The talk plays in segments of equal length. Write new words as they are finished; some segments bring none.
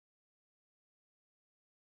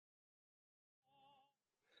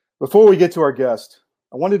Before we get to our guest,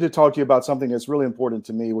 I wanted to talk to you about something that's really important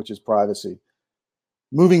to me, which is privacy.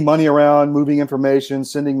 Moving money around, moving information,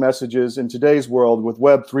 sending messages in today's world with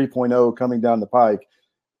Web 3.0 coming down the pike,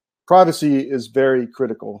 privacy is very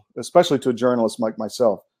critical, especially to a journalist like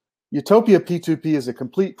myself. Utopia P2P is a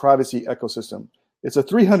complete privacy ecosystem. It's a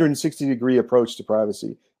 360-degree approach to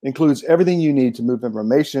privacy. It includes everything you need to move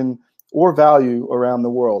information or value around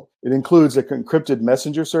the world. It includes an encrypted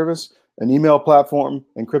messenger service, an email platform,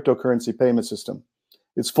 and cryptocurrency payment system.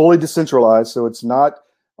 It's fully decentralized, so it's not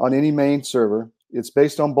on any main server. It's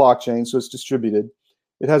based on blockchain, so it's distributed.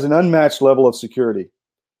 It has an unmatched level of security.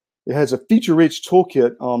 It has a feature-rich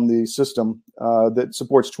toolkit on the system that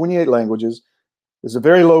supports 28 languages. There's a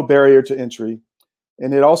very low barrier to entry,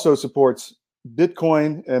 and it also supports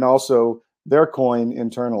Bitcoin and also their coin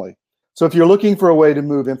internally. So if you're looking for a way to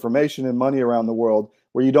move information and money around the world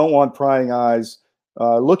where you don't want prying eyes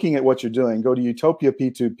looking at what you're doing, go to Utopia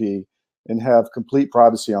P2P and have complete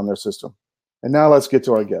privacy on their system. And now let's get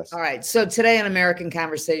to our guest. All right. So today on American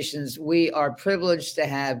Conversations, we are privileged to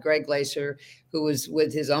have Greg Glaser, who is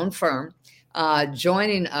with his own firm,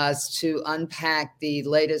 joining us to unpack the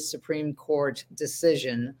latest Supreme Court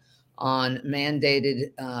decision on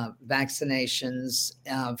mandated vaccinations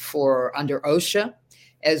for under OSHA,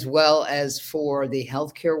 as well as for the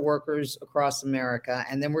healthcare workers across America.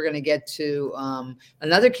 And then we're going to get to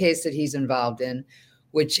another case that he's involved in,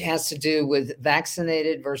 which has to do with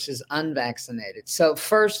vaccinated versus unvaccinated. So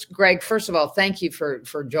first, Greg, first of all, thank you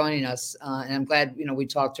for joining us. And I'm glad, we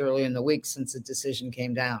talked earlier in the week since the decision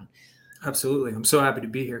came down. Absolutely. I'm so happy to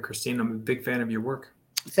be here, Christine. I'm a big fan of your work.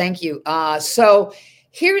 Thank you. So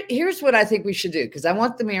here's what I think we should do, because I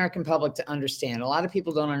want the American public to understand. A lot of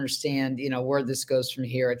people don't understand, where this goes from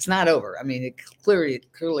here. It's not over. I mean, it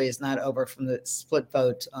clearly is not over from the split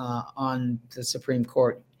vote on the Supreme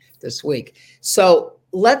Court this week. So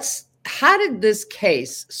how did this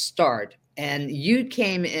case start? And you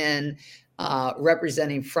came in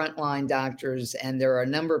representing Frontline doctors, and there are a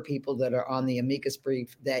number of people that are on the amicus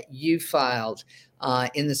brief that you filed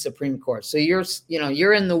in the Supreme Court. So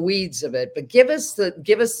you're in the weeds of it, but give us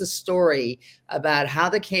the story about how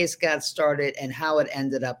the case got started and how it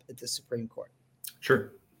ended up at the Supreme Court.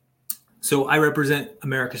 Sure. So I represent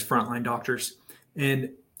America's Frontline doctors, and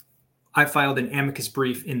I filed an amicus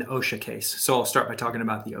brief in the OSHA case. So I'll start by talking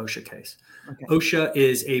about the OSHA case. Okay. OSHA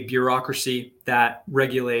is a bureaucracy that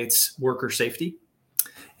regulates worker safety.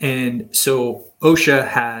 And so OSHA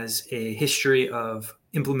has a history of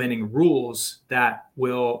implementing rules that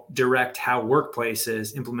will direct how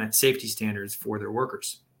workplaces implement safety standards for their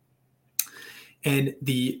workers. And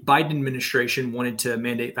the Biden administration wanted to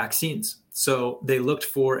mandate vaccines. So they looked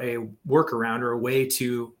for a workaround or a way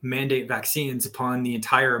to mandate vaccines upon the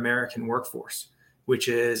entire American workforce, which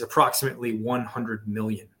is approximately 100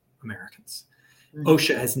 million Americans. Mm-hmm.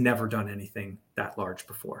 OSHA has never done anything that large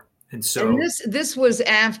before. And so this was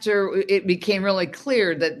after it became really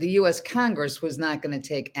clear that the U.S. Congress was not going to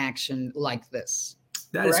take action like this.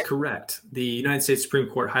 That is correct. The United States Supreme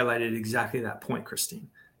Court highlighted exactly that point, Christine,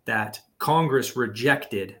 that Congress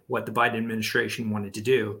rejected what the Biden administration wanted to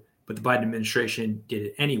do, but the Biden administration did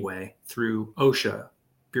it anyway through OSHA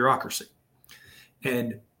bureaucracy.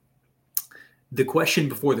 And the question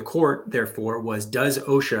before the court, therefore, was, does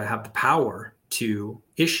OSHA have the power to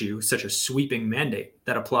issue such a sweeping mandate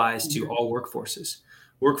that applies to all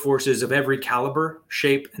workforces of every caliber,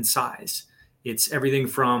 shape, and size? It's everything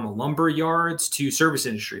from lumber yards to service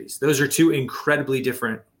industries. Those are two incredibly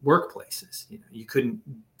different workplaces. You couldn't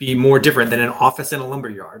be more different than an office and a lumber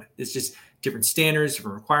yard. It's just different standards,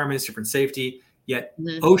 different requirements, different safety. Yet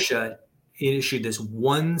OSHA issued this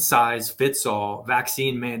one-size-fits-all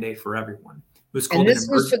vaccine mandate for everyone. It was called this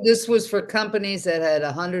was for companies that had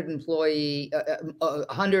 100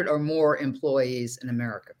 or more employees in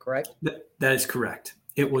America, correct? That is correct.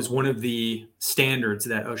 It was one of the standards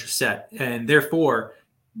that OSHA set. And therefore,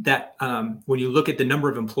 that when you look at the number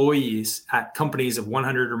of employees at companies of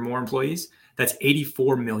 100 or more employees, that's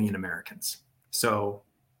 84 million Americans. So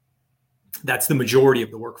that's the majority of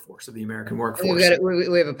the workforce, of the American workforce.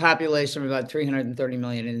 We have a population of about 330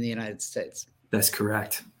 million in the United States. That's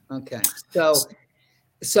correct. Okay. So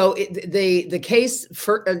the case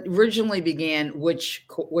originally began which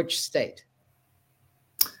state?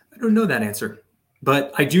 I don't know that answer,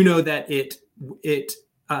 but I do know that it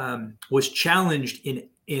was challenged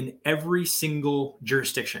in every single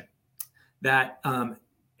jurisdiction. That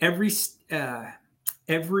every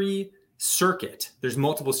circuit, there's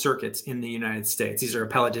multiple circuits in the United States. These are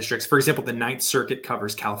appellate districts. For example, the Ninth Circuit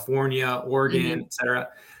covers California, Oregon, et cetera.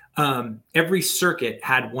 Every circuit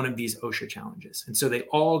had one of these OSHA challenges. And so they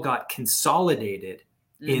all got consolidated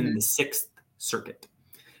in the Sixth Circuit.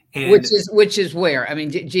 And which is where? I mean,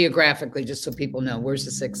 geographically, just so people know, where's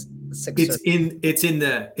the Sixth Circuit? It's in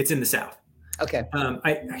the South. Okay. I'm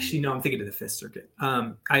thinking of the Fifth Circuit.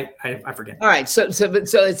 I forget. All right. So it's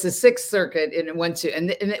the Sixth Circuit, and it went to,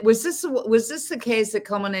 and was this the case that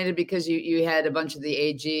culminated because you had a bunch of the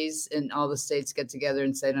AGs in all the states get together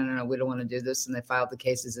and say, no, we don't want to do this, and they filed the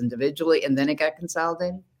cases individually, and then it got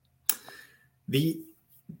consolidated?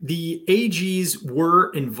 The AGs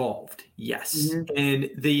were involved, yes, and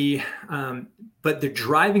but the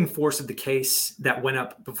driving force of the case that went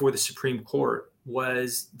up before the Supreme Court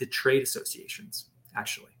was the trade associations.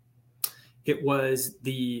 Actually, it was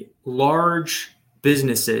the large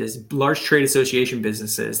trade association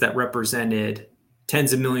businesses that represented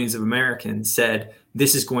tens of millions of Americans said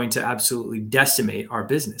this is going to absolutely decimate our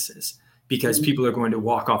businesses because people are going to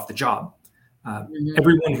walk off the job.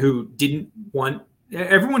 Everyone who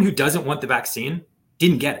doesn't want the vaccine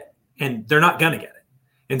didn't get it, and they're not going to get it.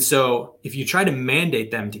 And so if you try to mandate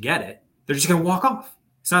them to get it, they're just going to walk off.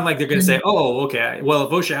 It's not like they're going to say, oh, okay, well,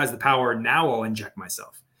 if OSHA has the power, now I'll inject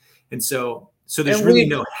myself. And so there's really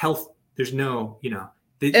no health. There's no,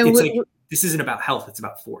 this isn't about health. It's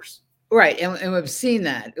about force. Right. And we've seen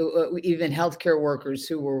that even healthcare workers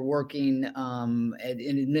who were working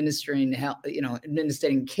in administering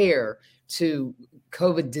care to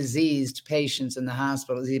COVID diseased patients in the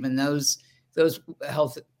hospitals, even those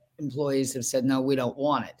health employees have said, no, we don't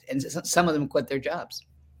want it. And some of them quit their jobs.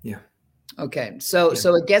 Yeah. Okay. So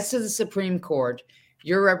it gets to the Supreme Court.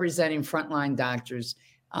 You're representing frontline doctors.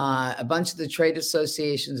 A bunch of the trade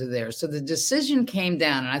associations are there. So the decision came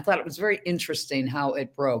down, and I thought it was very interesting how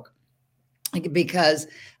it broke, because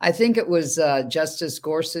I think it was Justice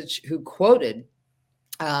Gorsuch who quoted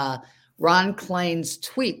Ron Klain's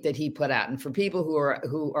tweet that he put out. And for people who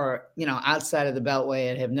are outside of the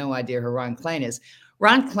Beltway and have no idea who Ron Klain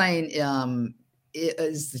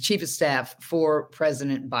is the chief of staff for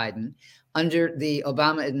President Biden. Under the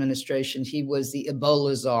Obama administration, he was the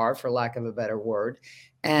Ebola czar, for lack of a better word.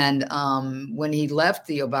 And when he left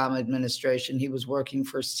the Obama administration, he was working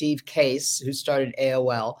for Steve Case, who started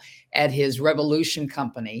AOL, at his Revolution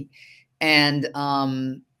company. And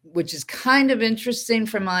which is kind of interesting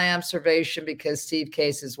from my observation, because Steve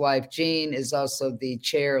Case's wife, Jean, is also the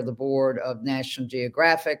chair of the board of National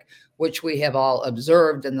Geographic, which we have all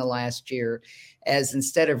observed in the last year, as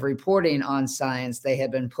instead of reporting on science, they have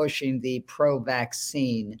been pushing the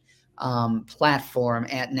pro-vaccine platform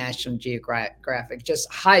at National Geographic, just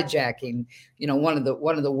hijacking, one of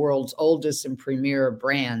the world's oldest and premier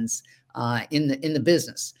brands in the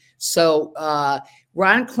business. So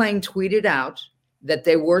Ron Klain tweeted out that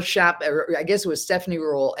they were I guess it was Stephanie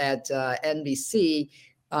Ruhle at NBC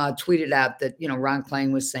tweeted out that, Ron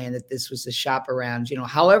Klain was saying that this was a shop around,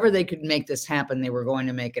 however they could make this happen, they were going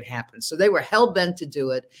to make it happen. So they were hell bent to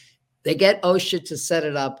do it. They get OSHA to set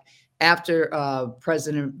it up after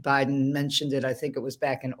President Biden mentioned it. I think it was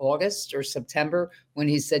back in August or September when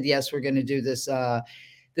he said, yes, we're going to do this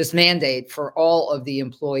this mandate for all of the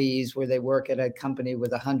employees where they work at a company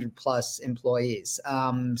with 100+ employees.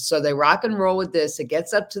 So they rock and roll with this. It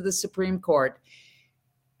gets up to the Supreme Court.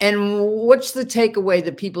 And what's the takeaway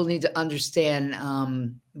that people need to understand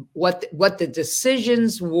what the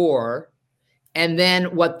decisions were, and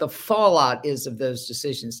then what the fallout is of those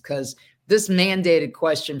decisions? Because this mandated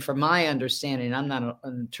question, from my understanding, I'm not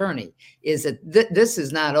an attorney, is that this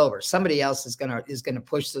is not over. Somebody else is going to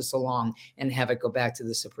push this along and have it go back to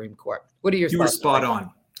the Supreme Court. What are your thoughts? You were spot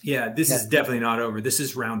on. Yeah, this is definitely not over. This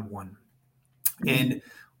is round one. And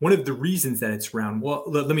one of the reasons that it's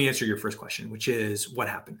let me answer your first question, which is what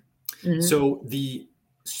happened. So the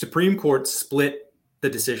Supreme Court split the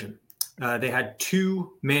decision. They had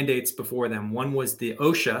two mandates before them. One was the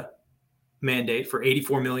OSHA mandate for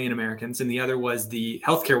 84 million Americans, and the other was the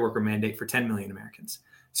healthcare worker mandate for 10 million Americans.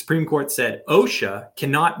 Supreme Court said OSHA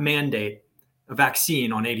cannot mandate a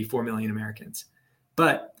vaccine on 84 million Americans,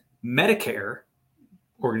 but Medicare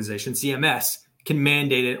organization, CMS, can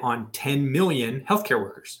mandate it on 10 million healthcare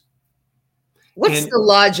workers. What's the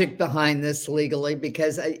logic behind this legally?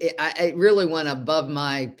 Because I really went above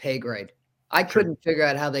my pay grade. I couldn't figure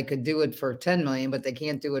out how they could do it for 10 million, but they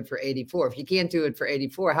can't do it for 84. If you can't do it for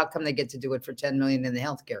 84, how come they get to do it for 10 million in the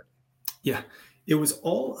healthcare? Yeah, it was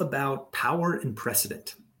all about power and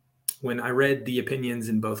precedent. When I read the opinions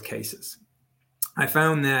in both cases, I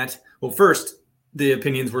found that, well, first, the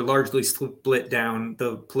opinions were largely split down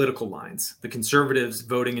the political lines, the conservatives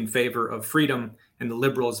voting in favor of freedom and the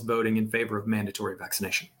liberals voting in favor of mandatory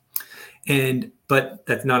vaccination. But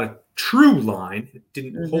that's not a true line. It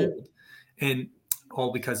didn't hold. And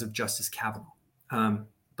all because of Justice Kavanaugh.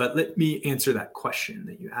 But let me answer that question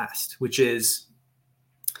that you asked, which is,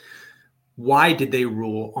 why did they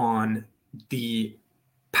rule on the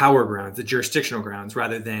power grounds, the jurisdictional grounds,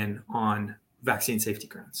 rather than on vaccine safety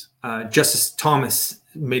grounds? Justice Thomas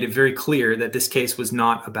made it very clear that this case was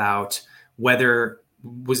not about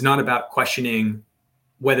questioning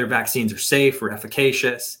whether vaccines are safe or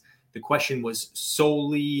efficacious. The question was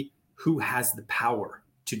solely who has the power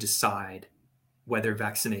to decide whether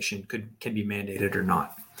vaccination can be mandated or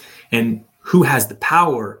not. And who has the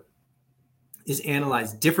power is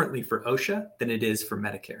analyzed differently for OSHA than it is for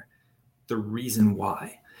Medicare. The reason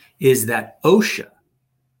why is that OSHA,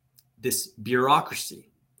 this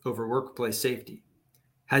bureaucracy over workplace safety,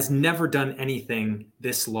 has never done anything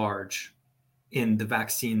this large in the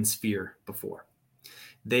vaccine sphere before.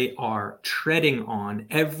 They are treading on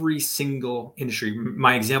every single industry.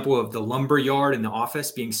 My example of the lumber yard and the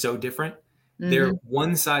office being so different, their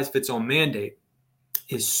one-size-fits-all mandate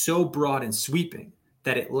is so broad and sweeping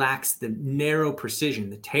that it lacks the narrow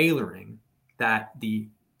precision, the tailoring that the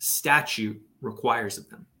statute requires of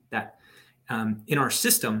them. That in our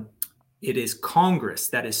system, it is Congress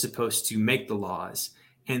that is supposed to make the laws.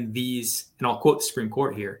 And I'll quote the Supreme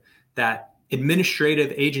Court here, that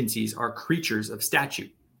administrative agencies are creatures of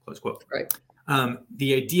statute, close quote. Right.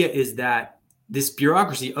 The idea is that this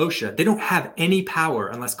bureaucracy, OSHA, they don't have any power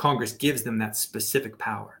unless Congress gives them that specific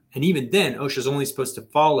power. And even then, OSHA is only supposed to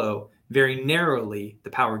follow very narrowly the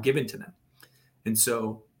power given to them. And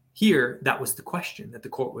so here, that was the question that the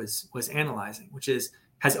court was analyzing, which is,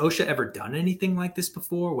 has OSHA ever done anything like this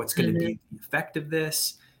before? What's going to be the effect of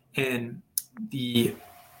this? And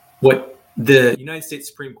what the United States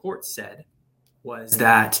Supreme Court said was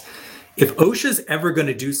that if OSHA is ever going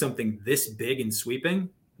to do something this big and sweeping,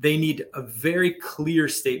 they need a very clear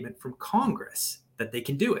statement from Congress that they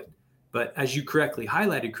can do it. But as you correctly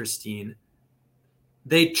highlighted, Christine,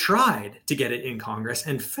 they tried to get it in Congress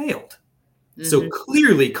and failed. So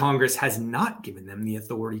clearly Congress has not given them the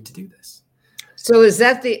authority to do this. So is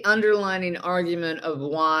that the underlining argument of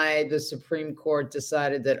why the Supreme Court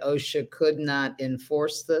decided that OSHA could not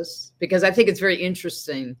enforce this? Because I think it's very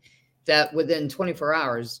interesting that within 24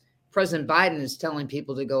 hours, President Biden is telling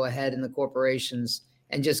people to go ahead in the corporations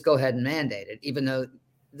and just go ahead and mandate it, even though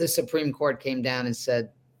the Supreme Court came down and said,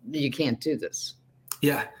 you can't do this.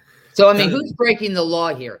 Yeah. So, I mean, who's breaking the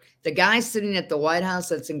law here? The guy sitting at the White House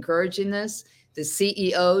that's encouraging this, the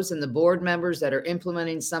CEOs and the board members that are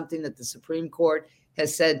implementing something that the Supreme Court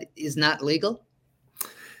has said is not legal?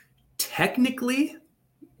 Technically,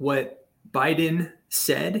 what Biden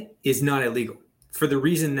said is not illegal, for the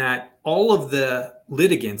reason that all of the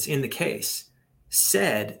litigants in the case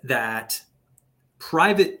said that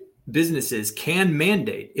private businesses can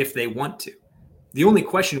mandate if they want to. The only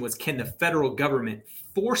question was, can the federal government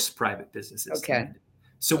force private businesses? Okay.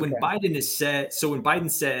 So when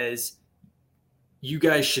Biden says you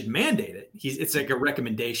guys should mandate it, it's like a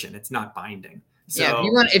recommendation. It's not binding. So, yeah,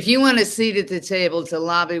 if you want a seat at the table to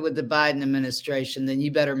lobby with the Biden administration, then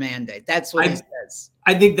you better mandate. That's what he says.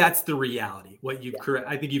 I think that's the reality.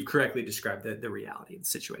 I think you've correctly described the reality of the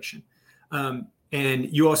situation.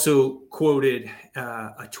 And you also quoted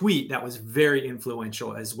a tweet that was very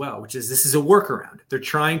influential as well, which is, this is a workaround. They're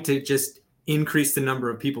trying to just increase the number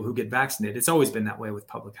of people who get vaccinated. It's always been that way with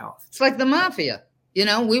public health. It's like the mafia. You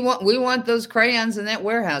know, we want those crayons in that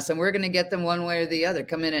warehouse, and we're going to get them one way or the other.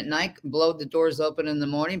 Come in at night, blow the doors open in the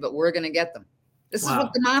morning, but we're going to get them. This is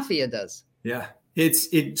what the mafia does. Yeah,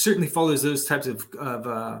 it certainly follows those types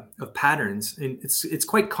of patterns, and it's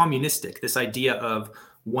quite communistic. This idea of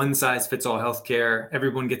one size fits all healthcare.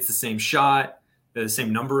 Everyone gets the same shot, the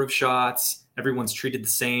same number of shots. Everyone's treated the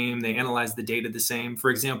same. They analyze the data the same. For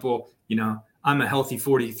example, I'm a healthy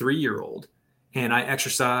 43-year-old. And I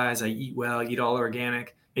exercise, I eat well, eat all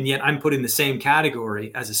organic, and yet I'm put in the same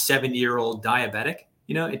category as a 70-year-old diabetic.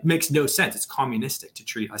 It makes no sense. It's communistic to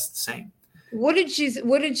treat us the same. What did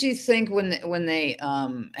you think when they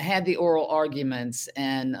had the oral arguments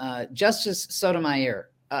and Justice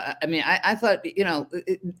Sotomayor? I thought,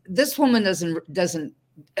 this woman doesn't.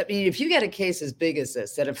 I mean, if you get a case as big as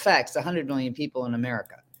this that affects 100 million people in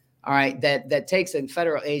America. All right, that takes a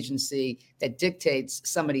federal agency that dictates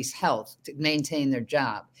somebody's health to maintain their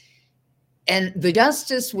job. And the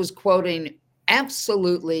justice was quoting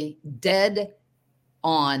absolutely dead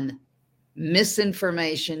on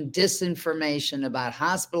misinformation, disinformation about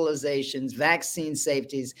hospitalizations, vaccine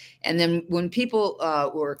safeties. And then when people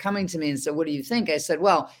were coming to me and said, what do you think? I said,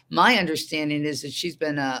 well, my understanding is that she's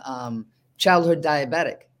been a childhood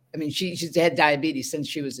diabetic. I mean, she's had diabetes since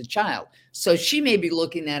she was a child. So she may be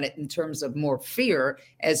looking at it in terms of more fear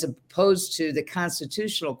as opposed to the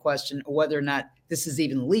constitutional question of whether or not this is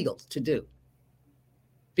even legal to do.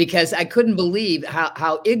 Because I couldn't believe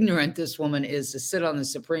how ignorant this woman is to sit on the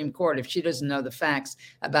Supreme Court if she doesn't know the facts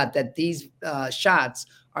about that these shots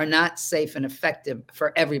are not safe and effective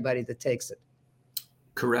for everybody that takes it.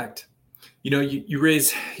 Correct. You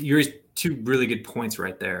raise two really good points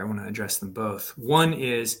right there. I want to address them both. One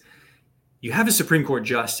is you have a Supreme Court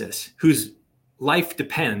justice whose life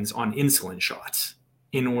depends on insulin shots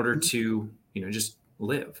in order to, just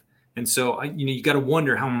live. And so, you got to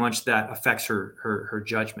wonder how much that affects her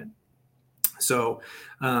judgment. So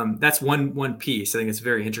that's one piece. I think it's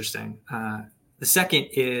very interesting. The second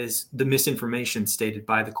is the misinformation stated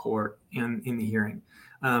by the court in the hearing.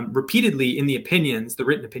 Repeatedly in the opinions, the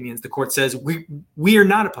written opinions, the court says we are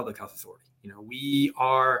not a public health authority. We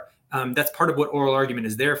are. That's part of what oral argument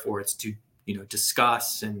is there for. It's to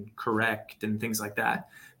discuss and correct and things like that.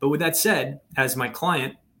 But with that said, as my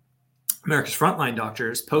client, America's Frontline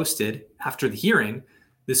Doctors, posted after the hearing,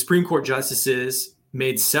 the Supreme Court justices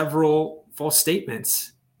made several false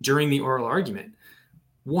statements during the oral argument.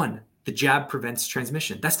 One, the jab prevents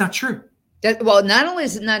transmission. That's not true. Well, not only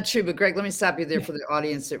is it not true, but Greg, let me stop you there for the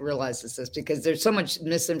audience that realizes this, because there's so much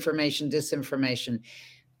misinformation, disinformation.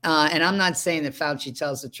 And I'm not saying that Fauci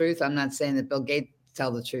tells the truth. I'm not saying that Bill Gates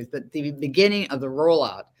tells the truth, but the beginning of the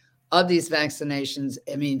rollout of these vaccinations,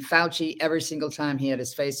 I mean, Fauci, every single time he had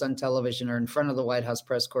his face on television or in front of the White House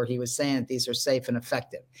press corps, he was saying that these are safe and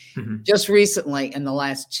effective. Mm-hmm. Just recently, in the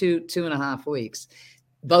last two and a half weeks,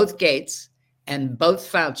 both Gates and both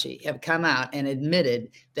Fauci have come out and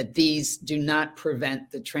admitted that these do not prevent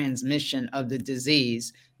the transmission of the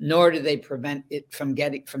disease, nor do they prevent it from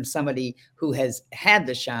getting from somebody who has had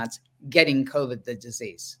the shots getting COVID, the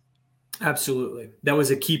disease. Absolutely. That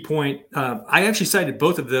was a key point. I actually cited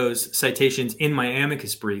both of those citations in my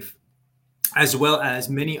amicus brief, as well as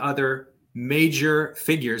many other major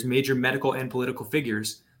figures, major medical and political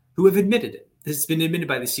figures who have admitted it. This has been admitted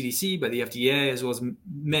by the CDC, by the FDA, as well as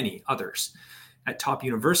many others at top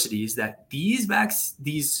universities, that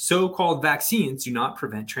these so-called vaccines do not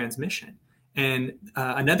prevent transmission. And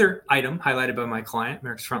another item highlighted by my client,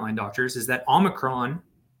 America's Frontline Doctors, is that Omicron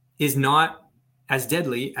is not as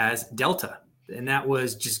deadly as Delta. And that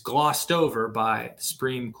was just glossed over by the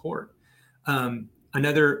Supreme Court.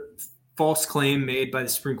 Another false claim made by the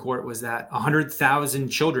Supreme Court was that 100,000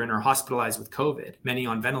 children are hospitalized with COVID, many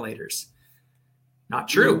on ventilators. Not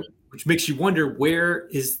true, which makes you wonder where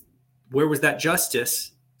was that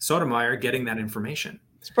Justice Sotomayor getting that information?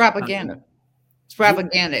 It's propaganda. It's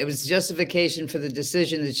propaganda. It was justification for the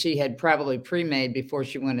decision that she had probably pre-made before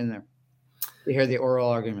she went in there to hear the oral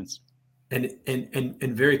arguments.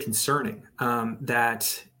 And very concerning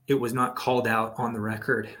that it was not called out on the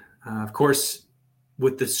record. Of course,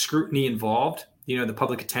 with the scrutiny involved, the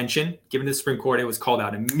public attention given to the Supreme Court, it was called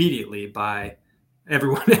out immediately by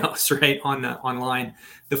everyone else, right, online.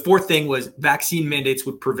 The fourth thing was vaccine mandates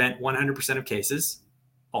would prevent 100% of cases,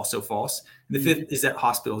 also false. And the fifth is that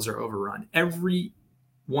hospitals are overrun. Every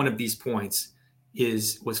one of these points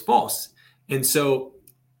was false. And so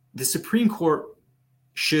the Supreme Court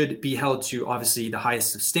should be held to obviously the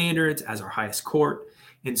highest of standards as our highest court.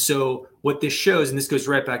 And so what this shows, and this goes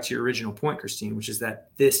right back to your original point, Christine, which is that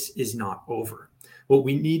this is not over. What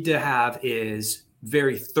we need to have is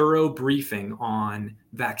very thorough briefing on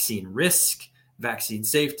vaccine risk, vaccine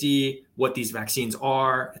safety, what these vaccines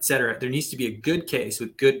are, et cetera. There needs to be a good case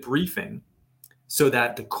with good briefing so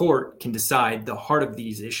that the court can decide the heart of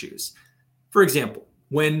these issues. For example,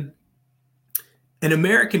 when an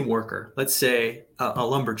American worker, let's say a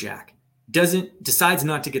lumberjack, decides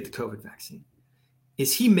not to get the COVID vaccine,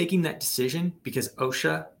 is he making that decision because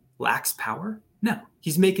OSHA lacks power? No,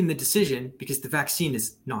 he's making the decision because the vaccine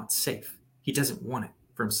is not safe. He doesn't want it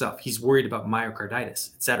for himself. He's worried about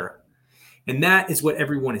myocarditis, et cetera. And that is what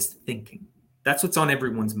everyone is thinking. That's what's on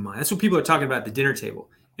everyone's mind. That's what people are talking about at the dinner table.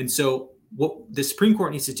 And so what the Supreme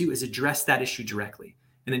Court needs to do is address that issue directly.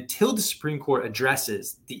 And until the Supreme Court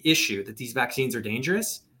addresses the issue that these vaccines are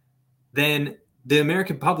dangerous, then the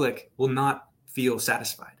American public will not feel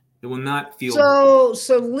satisfied. It will not feel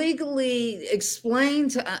so legally explain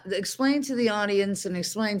to the audience and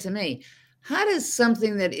explain to me, how does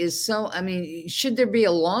something that is so, I mean, should there be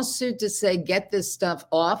a lawsuit to say, get this stuff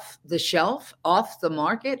off the shelf, off the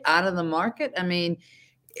market, out of the market? I mean,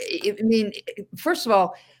 first of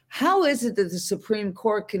all, how is it that the Supreme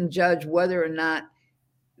Court can judge whether or not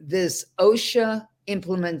this OSHA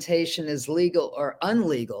implementation is legal or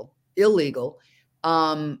illegal,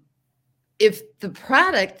 if the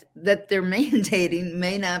product that they're mandating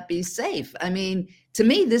may not be safe. I mean, to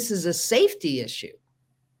me, this is a safety issue.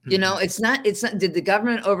 You know, it's not, did the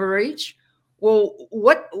government overreach? Well,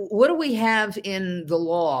 what do we have in the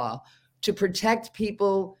law to protect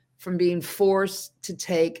people from being forced to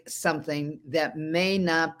take something that may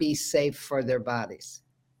not be safe for their bodies?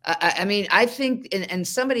 I mean, I think, and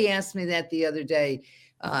somebody asked me that the other day,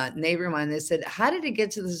 neighbor of mine, they said, how did it get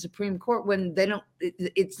to the Supreme Court when they don't,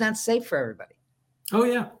 it's not safe for everybody? Oh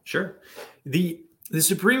yeah, sure. The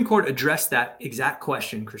Supreme Court addressed that exact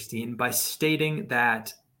question, Christine, by stating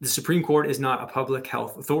that the Supreme Court is not a public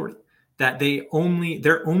health authority, that their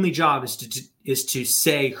only job is to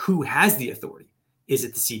say who has the authority. Is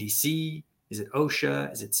it the CDC? Is it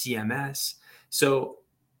OSHA? Is it CMS? So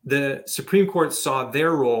the Supreme Court saw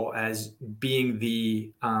their role as being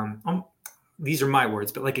the, these are my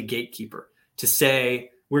words, but like a gatekeeper, to say,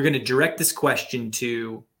 we're going to direct this question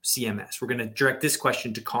to CMS. We're going to direct this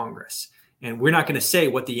question to Congress. And we're not going to say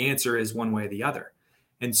what the answer is one way or the other.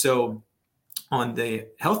 And so on the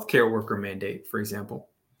healthcare worker mandate, for example,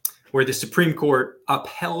 where the Supreme Court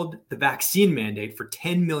upheld the vaccine mandate for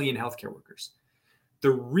 10 million healthcare workers,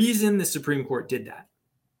 the reason the Supreme Court did that,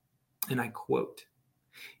 and I quote,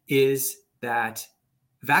 is that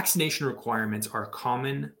vaccination requirements are a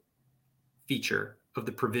common feature of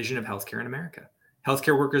the provision of healthcare in America.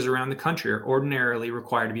 Healthcare workers around the country are ordinarily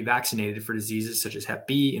required to be vaccinated for diseases such as Hep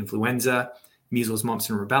B, influenza, measles, mumps,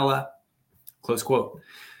 and rubella, close quote.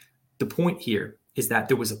 The point here is that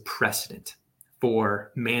there was a precedent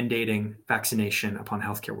for mandating vaccination upon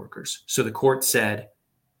healthcare workers. So the court said,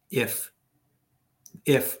 if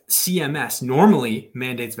CMS normally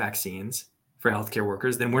mandates vaccines for healthcare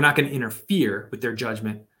workers, then we're not going to interfere with their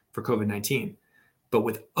judgment for COVID-19. But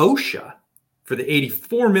with OSHA, for the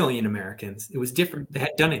 84 million Americans, it was different. They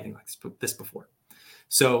hadn't done anything like this before.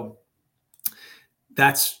 So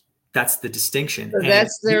that's the distinction. So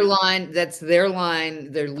that's their line. That's their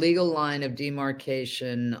line, their legal line of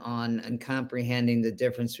demarcation on comprehending the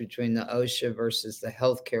difference between the OSHA versus the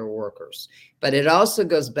healthcare workers. But it also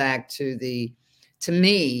goes back to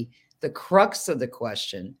me, the crux of the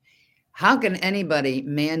question. How can anybody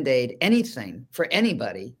mandate anything for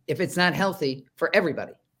anybody if it's not healthy for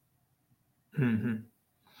everybody? Mm-hmm.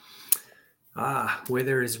 Where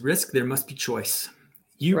there is risk, there must be choice.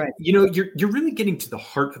 Right. You're really getting to the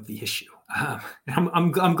heart of the issue.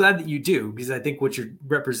 I'm glad that you do, because I think what you're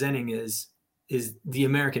representing is the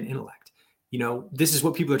American intellect. This is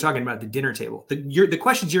what people are talking about at the dinner table. The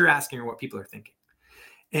questions you're asking are what people are thinking.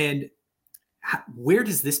 And where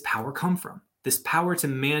does this power come from? This power to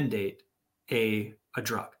mandate a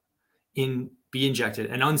drug be injected,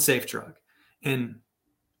 an unsafe drug.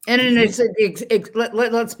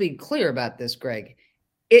 Let's be clear about this, Greg.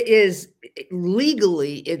 It is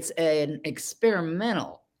legally, it's an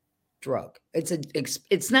experimental drug.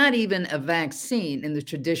 It's not even a vaccine in the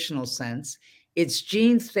traditional sense. It's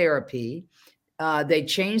gene therapy. They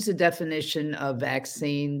changed the definition of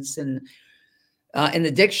vaccines in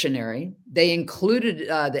the dictionary. They included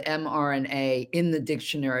the mRNA in the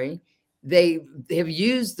dictionary. They have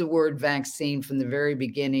used the word vaccine from the very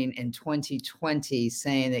beginning in 2020,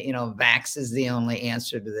 saying that, vax is the only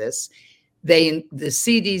answer to this. The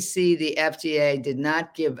CDC, the FDA did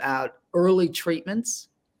not give out early treatments.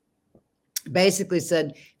 Basically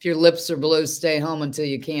said, if your lips are blue, stay home until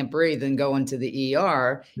you can't breathe and go into the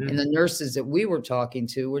ER. Mm. And the nurses that we were talking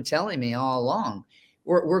to were telling me all along,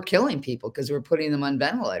 we're killing people because we're putting them on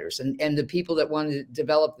ventilators. And the people that wanted to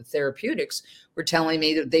develop the therapeutics were telling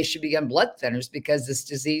me that they should be on blood thinners because this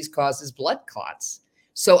disease causes blood clots.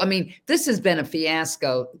 So, I mean, this has been a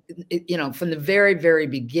fiasco, from the very, very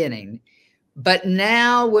beginning. But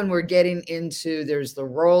now when we're getting into, there's the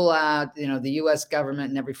rollout, the U.S. government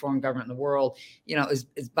and every foreign government in the world,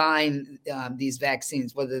 is buying these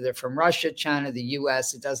vaccines, whether they're from Russia, China, the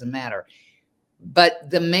U.S., it doesn't matter. But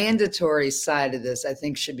the mandatory side of this, I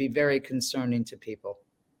think, should be very concerning to people.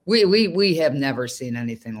 We have never seen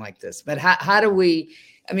anything like this. But how do we?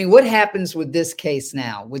 I mean, what happens with this case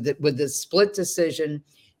now with the split decision?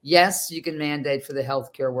 Yes, you can mandate for the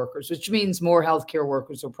healthcare workers, which means more healthcare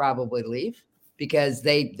workers will probably leave because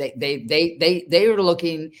they are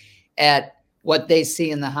looking at what they see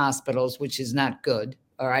in the hospitals, which is not good.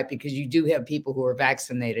 All right, because you do have people who are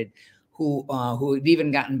vaccinated who have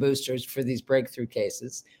even gotten boosters for these breakthrough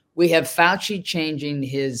cases. We have Fauci changing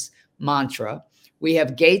his mantra. We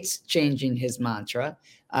have Gates changing his mantra.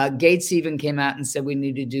 Gates even came out and said we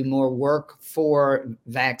need to do more work for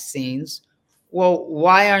vaccines. Well,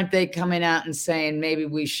 why aren't they coming out and saying maybe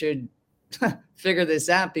we should figure this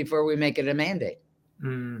out before we make it a mandate?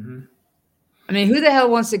 Mm-hmm. I mean, who the hell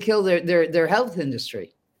wants to kill their health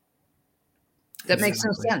industry? That Exactly. makes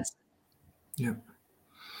no sense. Yeah.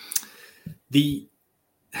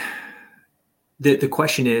 The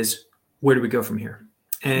question is, where do we go from here?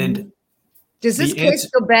 And does this case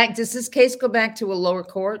go back? Does this case go back to a lower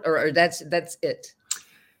court, or that's it?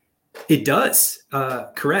 It does.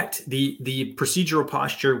 Correct. The procedural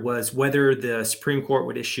posture was whether the Supreme Court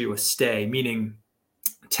would issue a stay, meaning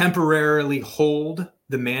temporarily hold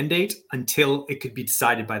the mandate until it could be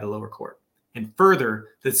decided by the lower court. And further,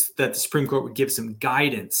 that the Supreme Court would give some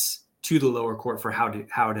guidance to the lower court for how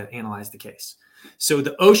to analyze the case. So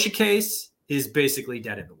the OSHA case is basically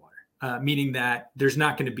dead in the water, meaning that there's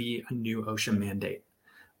not going to be a new OSHA mandate.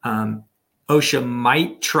 OSHA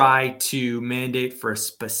might try to mandate for a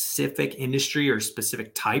specific industry or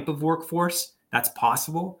specific type of workforce. That's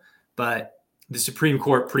possible, but the Supreme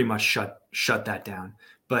Court pretty much shut that down.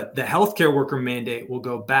 But the healthcare worker mandate will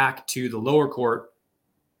go back to the lower court,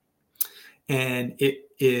 and it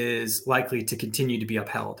is likely to continue to be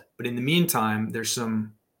upheld. But in the meantime,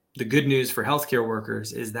 the good news for healthcare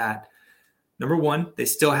workers is that, number one, they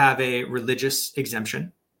still have a religious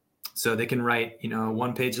exemption. So they can write, a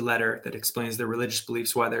one-page letter that explains their religious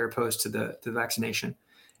beliefs, why they're opposed to the vaccination.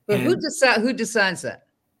 But who decides that?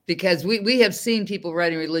 Because we have seen people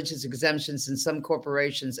writing religious exemptions in some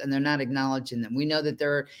corporations, and they're not acknowledging them. We know that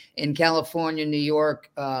they're in California, New York,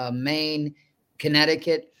 Maine,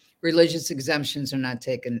 Connecticut. Religious exemptions are not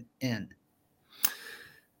taken in.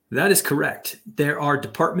 That is correct. There are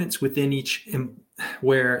departments within each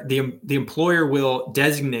where the employer will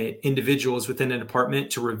designate individuals within a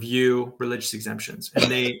department to review religious exemptions.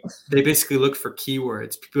 And they basically look for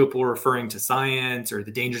keywords, people referring to science or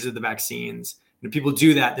the dangers of the vaccines. And if people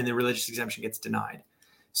do that, then the religious exemption gets denied.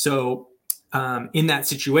 So in that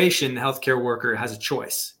situation, the healthcare worker has a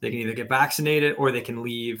choice. They can either get vaccinated or they can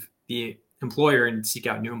leave the employer and seek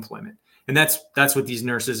out new employment. And that's what these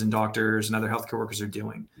nurses and doctors and other healthcare workers are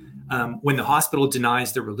doing. When the hospital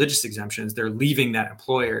denies their religious exemptions, they're leaving that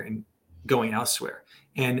employer and going elsewhere.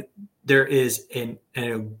 And there is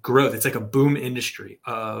a growth. It's like a boom industry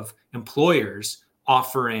of employers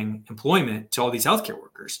offering employment to all these healthcare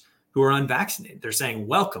workers who are unvaccinated. They're saying,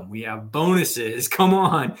 welcome, we have bonuses. Come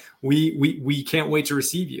on. We can't wait to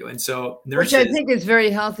receive you. And so nurses, which I think is very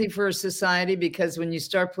healthy for a society, because when you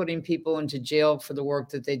start putting people into jail for the work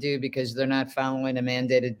that they do because they're not following a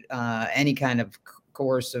mandated any kind of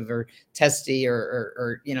coercive or testy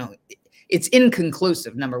or it's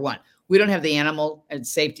inconclusive. Number one, we don't have the animal and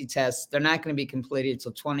safety tests. They're not going to be completed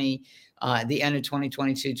until the end of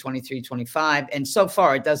 2022, 23, 25. And so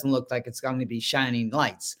far, it doesn't look like it's going to be shining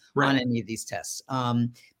lights on any of these tests.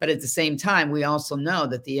 But at the same time, we also know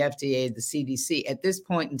that the FDA, the CDC, at this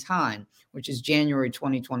point in time, which is January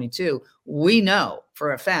 2022, we know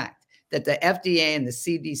for a fact that the FDA and the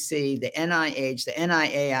CDC, the NIH, the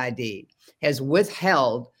NIAID has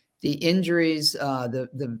withheld the injuries,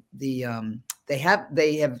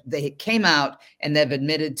 they came out and they've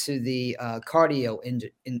admitted to the cardio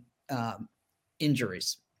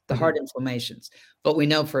injuries, the heart inflammations. But we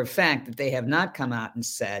know for a fact that they have not come out and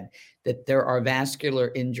said that there are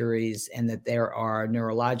vascular injuries and that there are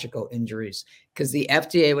neurological injuries, because the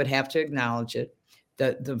FDA would have to acknowledge it.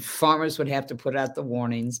 The farmers would have to put out the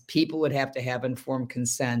warnings. People would have to have informed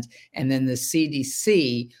consent. And then the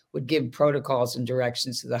CDC would give protocols and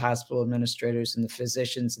directions to the hospital administrators and the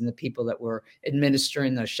physicians and the people that were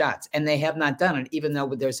administering those shots. And they have not done it, even though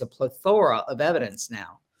there's a plethora of evidence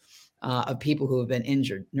now of people who have been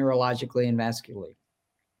injured neurologically and vascularly.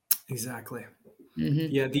 Exactly. Mm-hmm.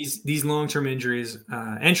 Yeah, these long-term injuries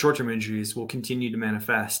and short-term injuries will continue to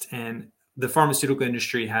manifest. And the pharmaceutical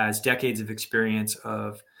industry has decades of experience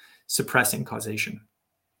of suppressing causation.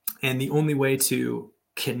 And the only way to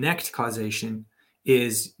connect causation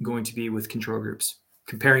is going to be with control groups,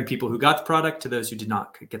 comparing people who got the product to those who did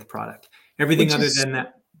not get the product. Everything other than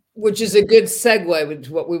that. Which is a good segue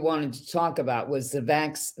into what we wanted to talk about, was the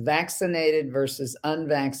vaccinated versus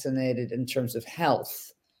unvaccinated in terms of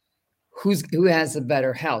health. Who has a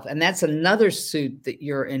better health? And that's another suit that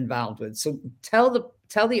you're involved with. So tell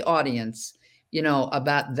the audience,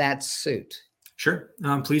 about that suit. Sure.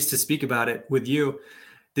 I'm pleased to speak about it with you.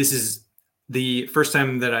 This is the first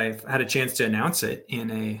time that I've had a chance to announce it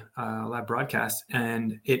in a live broadcast.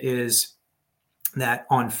 And it is that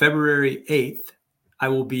on February 8th, I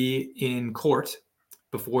will be in court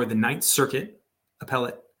before the Ninth Circuit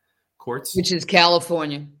appellate courts. Which is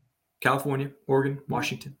California, Oregon,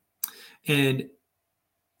 Washington. And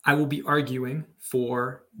I will be arguing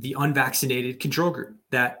for the unvaccinated control group,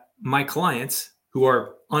 that my clients who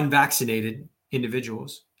are unvaccinated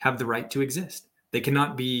individuals have the right to exist. They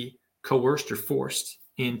cannot be coerced or forced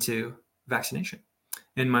into vaccination.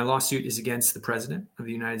 And my lawsuit is against the president of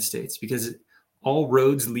the United States because all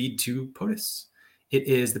roads lead to POTUS. It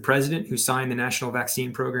is the president who signed the National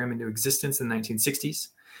Vaccine Program into existence in the 1960s.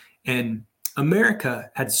 And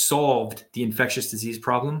America had solved the infectious disease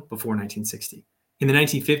problem before 1960. In the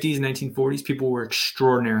 1950s and 1940s, people were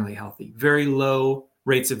extraordinarily healthy, very low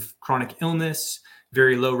rates of chronic illness,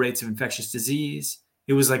 very low rates of infectious disease.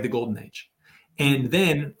 It was like the golden age. And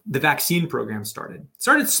then the vaccine program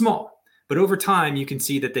started small, but over time you can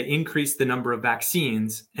see that they increased the number of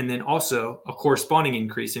vaccines and then also a corresponding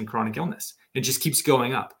increase in chronic illness. It just keeps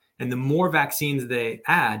going up. And the more vaccines they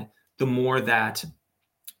add, the more that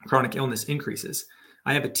chronic illness increases.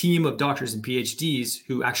 I have a team of doctors and PhDs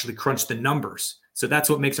who actually crunch the numbers. So that's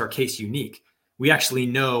what makes our case unique. We actually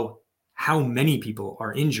know how many people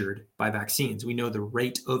are injured by vaccines. We know the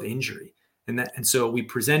rate of injury. And so we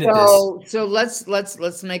presented this. So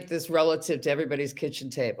let's make this relative to everybody's kitchen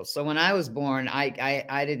table. So when I was born,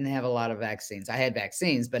 I didn't have a lot of vaccines. I had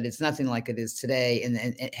vaccines, but it's nothing like it is today, and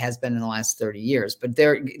it has been in the last 30 years. But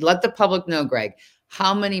let the public know, Greg,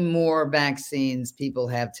 how many more vaccines people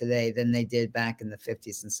have today than they did back in the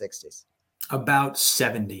 50s and 60s? About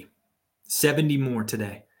 70 more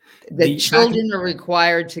today. The children are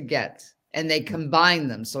required to get. And they combine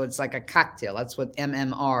them. So it's like a cocktail. That's what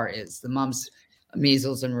MMR is, the mumps,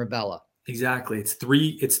 measles, and rubella. Exactly.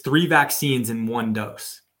 It's three vaccines in one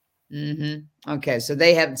dose. Mm-hmm. Okay. So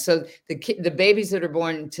they have, so the babies that are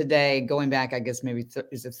born today, going back, I guess maybe,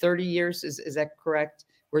 is it 30 years? Is that correct?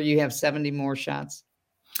 Where you have 70 more shots?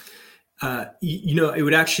 It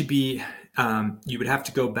would actually be, you would have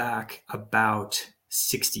to go back about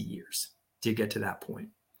 60 years to get to that point.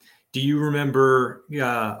 Do you remember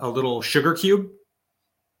a little sugar cube?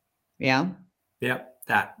 Yeah. Yep,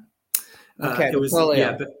 that. Okay. It was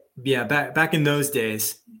back in those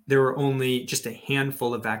days, there were only just a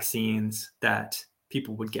handful of vaccines that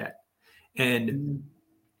people would get, and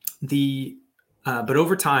but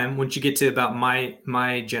over time, once you get to about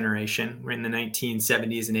my generation, we're in the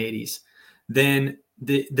 1970s and 80s, then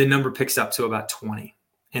the number picks up to about 20.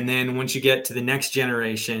 And then once you get to the next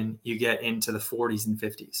generation, you get into the 40s and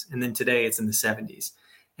 50s. And then today it's in the 70s.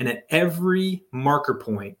 And at every marker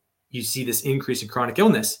point, you see this increase in chronic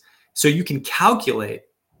illness. So you can calculate,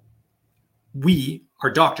 our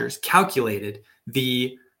doctors calculated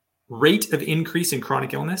the rate of increase in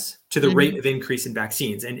chronic illness to the rate of increase in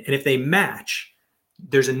vaccines. And if they match,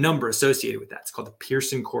 there's a number associated with that. It's called the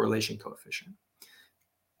Pearson correlation coefficient.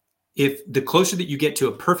 If the closer that you get to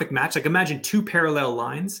a perfect match, like imagine two parallel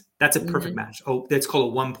lines, that's a perfect match. Oh, that's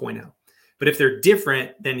called a 1.0. But if they're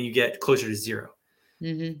different, then you get closer to 0.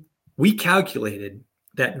 We calculated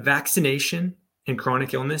that vaccination and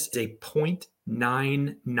chronic illness is a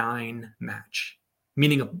 0.99 match,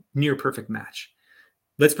 meaning a near perfect match.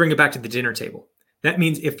 Let's bring it back to the dinner table. That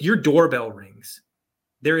means if your doorbell rings,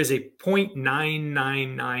 there is a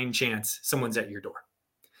 0.999 chance someone's at your door.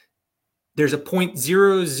 There's a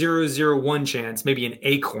 0.0001 chance maybe an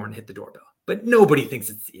acorn hit the doorbell, but nobody thinks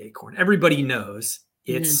it's the acorn. Everybody knows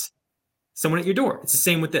it's someone at your door. It's the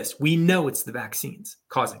same with this. We know it's the vaccines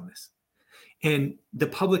causing this. And the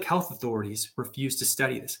public health authorities refuse to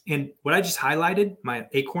study this. And what I just highlighted, my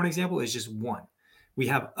acorn example, is just one. We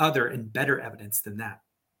have other and better evidence than that,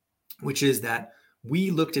 which is that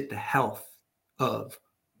we looked at the health of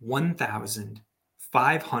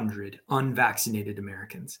 1,500 unvaccinated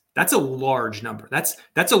Americans. That's a large number. That's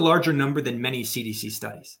a larger number than many CDC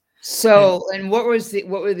studies. So, and what were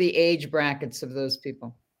the age brackets of those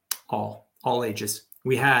people? All ages.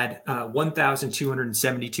 We had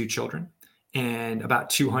 1,272 children and about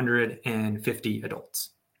 250 adults.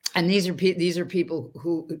 And these are people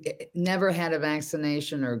who never had a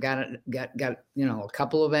vaccination or got a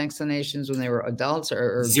couple of vaccinations when they were adults,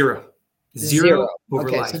 or Zero over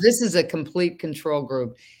okay, life. so this is a complete control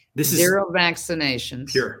group. This is zero vaccinations.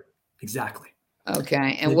 Pure, exactly.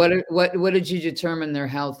 Okay, and what did you determine their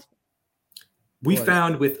health? We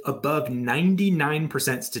found with above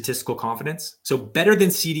 99% statistical confidence, so better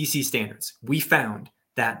than CDC standards, we found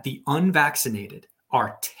that the unvaccinated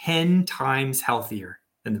are 10 times healthier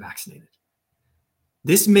than the vaccinated.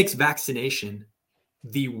 This makes vaccination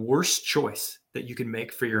the worst choice that you can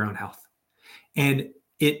make for your own health. And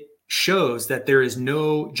it shows that there is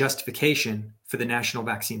no justification for the national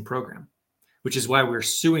vaccine program, which is why we're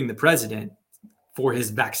suing the president for his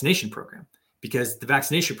vaccination program, because the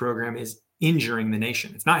vaccination program is injuring the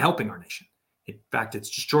nation. It's not helping our nation. In fact, it's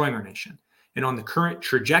destroying our nation. And on the current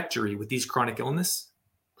trajectory with these chronic illnesses,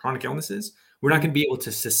 we're not going to be able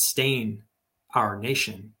to sustain our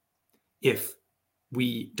nation if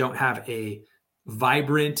we don't have a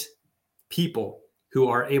vibrant people who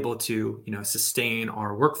are able to, sustain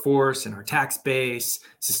our workforce and our tax base,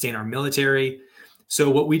 sustain our military. So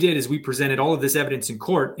what we did is we presented all of this evidence in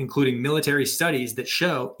court, including military studies that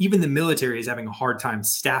show even the military is having a hard time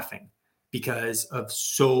staffing because of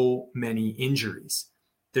so many injuries.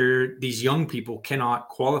 These young people cannot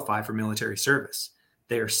qualify for military service.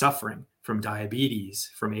 They are suffering from diabetes,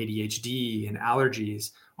 from ADHD and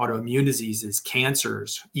allergies, autoimmune diseases,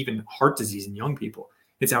 cancers, even heart disease in young people.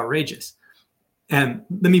 It's outrageous. And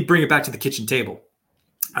let me bring it back to the kitchen table.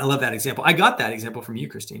 I love that example. I got that example from you,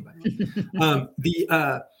 Christine. By the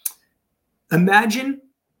way. Imagine.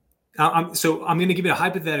 So I'm going to give you a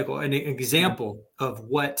hypothetical, an example of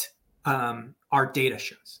what our data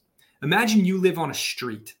shows. Imagine you live on a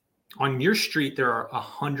street. On your street, there are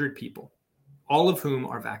 100 people, all of whom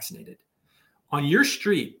are vaccinated. On your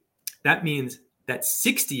street, that means that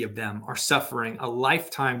 60 of them are suffering a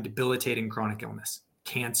lifetime debilitating chronic illness,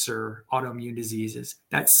 cancer, autoimmune diseases.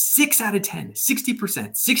 That's 6 out of 10,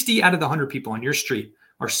 60%, 60 out of the 100 people on your street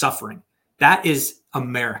are suffering. That is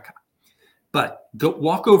America. But go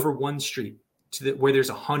walk over one street where there's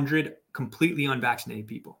 100 completely unvaccinated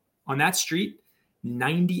people. On that street,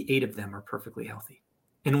 98 of them are perfectly healthy.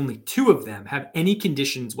 And only 2 of them have any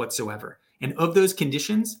conditions whatsoever. And of those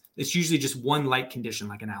conditions, it's usually just one light condition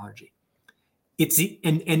like an allergy.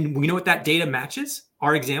 And we know what that data matches,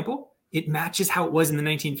 our example. It matches how it was in the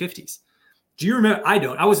 1950s. Do you remember?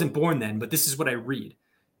 I wasn't born then, but this is what I read.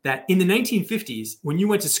 That in the 1950s, when you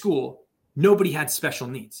went to school, nobody had special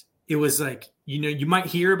needs. It was like, you might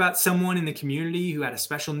hear about someone in the community who had a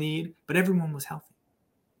special need, but everyone was healthy.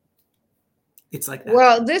 It's like that.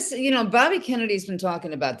 Well, this, Bobby Kennedy's been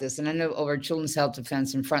talking about this, and I know over Children's Health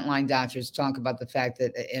Defense and Frontline doctors talk about the fact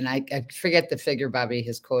that, and I forget the figure Bobby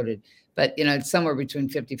has quoted, but, it's somewhere between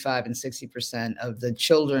 55 and 60% of the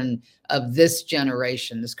children of this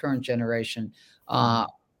generation, this current generation,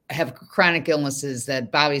 have chronic illnesses that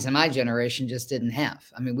Bobby's and my generation just didn't have.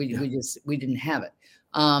 I mean, we didn't have it.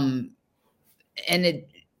 And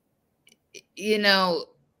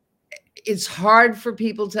it's hard for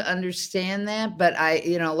people to understand that, but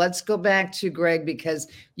let's go back to Greg, because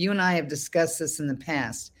you and I have discussed this in the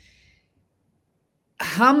past.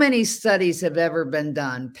 How many studies have ever been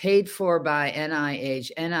done, paid for by NIH,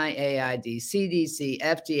 NIAID, CDC,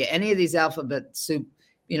 FDA, any of these alphabet soup,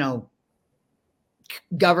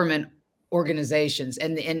 government organizations?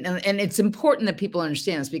 And it's important that people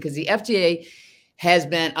understand this, because the FDA has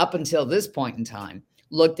been, up until this point in time,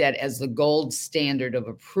 looked at as the gold standard of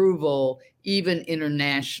approval, even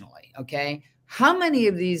internationally. Okay. How many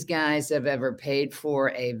of these guys have ever paid for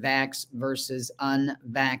a vax versus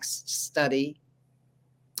unvaxxed study?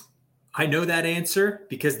 I know that answer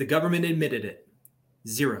because the government admitted it.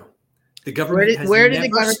 0. The government where did the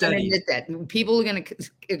government admit that? People are going to,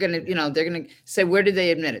 they're going to say, where did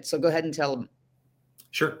they admit it? So go ahead and tell them.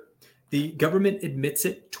 Sure. The government admits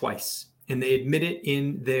it twice, and they admit it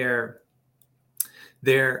in their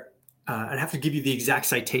I'd have to give you the exact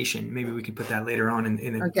citation. Maybe we can put that later on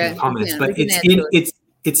in the comments. But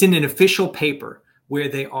it's in an official paper where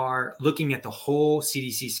they are looking at the whole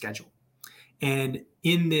CDC schedule. And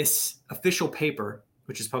in this official paper,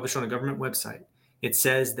 which is published on a government website, it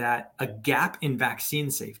says that a gap in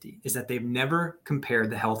vaccine safety is that they've never compared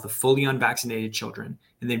the health of fully unvaccinated children,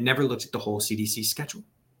 and they've never looked at the whole CDC schedule.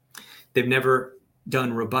 They've never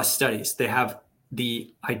done robust studies. They have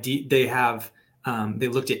they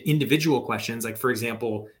looked at individual questions, like, for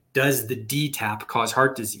example, does the DTaP cause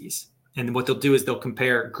heart disease? And what they'll do is they'll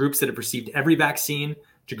compare groups that have received every vaccine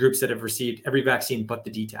to groups that have received every vaccine but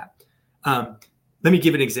the DTaP. Let me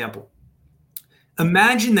give an example.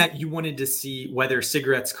 Imagine that you wanted to see whether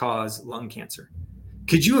cigarettes cause lung cancer.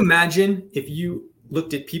 Could you imagine if you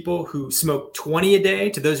looked at people who smoke 20 a day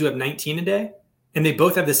to those who have 19 a day, and they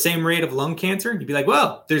both have the same rate of lung cancer? You'd be like,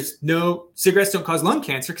 well, cigarettes don't cause lung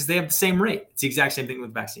cancer because they have the same rate. It's the exact same thing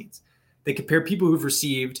with vaccines. They compare people who've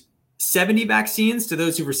received 70 vaccines to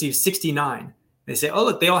those who've received 69. They say, oh,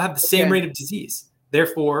 look, they all have the same rate of disease.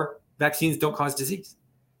 Therefore, vaccines don't cause disease,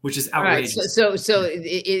 which is outrageous. Right. So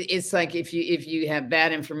it's like if you have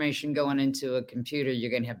bad information going into a computer,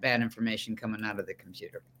 you're going to have bad information coming out of the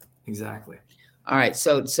computer. Exactly. All right.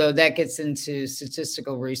 So that gets into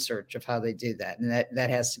statistical research of how they do that. And that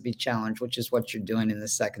has to be challenged, which is what you're doing in the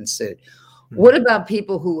second suit. Mm-hmm. What about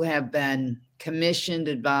people who have been commissioned,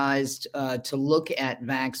 advised to look at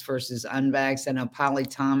vax versus unvax? I know Polly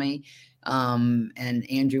Tommy and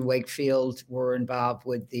Andrew Wakefield were involved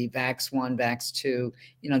with the Vax 1, Vax 2,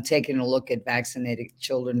 taking a look at vaccinated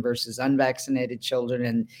children versus unvaccinated children.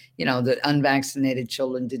 And, the unvaccinated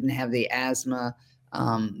children didn't have the asthma,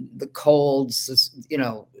 the colds,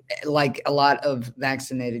 like a lot of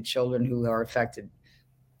vaccinated children who are affected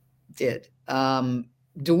did.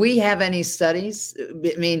 Do we have any studies?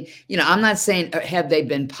 I mean, I'm not saying have they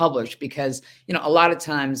been published, because, a lot of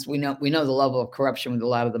times we know the level of corruption with a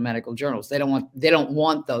lot of the medical journals. They don't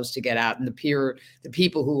want those to get out, and the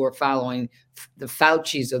people who are following the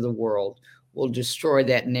Faucis of the world will destroy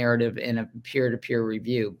that narrative in a peer-to-peer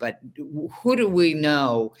review. But who do we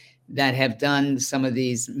know that have done some of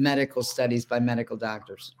these medical studies by medical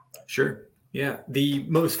doctors? Sure. Yeah. The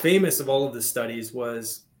most famous of all of the studies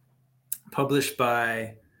was published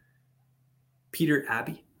by Peter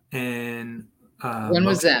Abbey. And when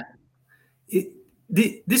was that?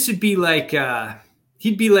 This would be like,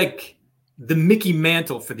 he'd be like the Mickey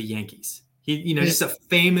Mantle for the Yankees. He, just a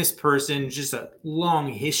famous person, just a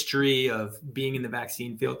long history of being in the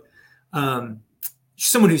vaccine field.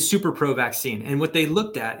 Someone who's super pro-vaccine. And what they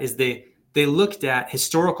looked at is they looked at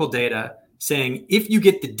historical data saying, if you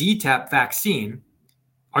get the DTaP vaccine,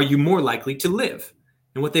 are you more likely to live?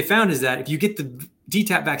 And what they found is that if you get the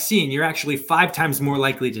DTaP vaccine, you're actually 5 times more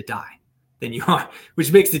likely to die than you are,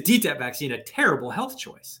 which makes the DTaP vaccine a terrible health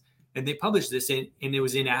choice. And they published this and it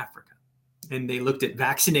was in Africa. And they looked at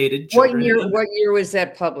vaccinated children. What year was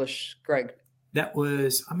that published, Greg? That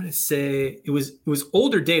was, I'm going to say it was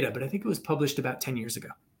older data, but I think it was published about 10 years ago.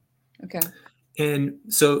 Okay. And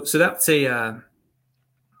so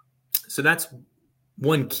that's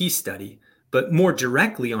one key study. But more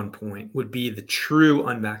directly on point would be the true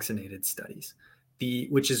unvaccinated studies,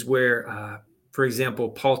 which is where, for example,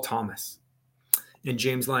 Paul Thomas and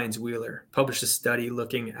James Lyons Wheeler published a study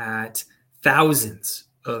looking at thousands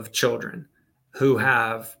of children who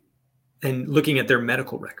have, and looking at their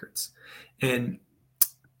medical records. And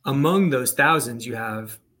among those thousands, you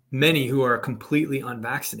have many who are completely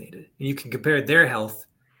unvaccinated. And you can compare their health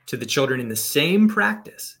to the children in the same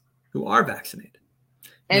practice who are vaccinated.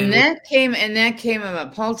 And that came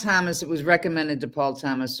about Paul Thomas. It was recommended to Paul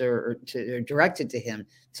Thomas or directed to him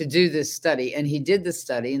to do this study. And he did the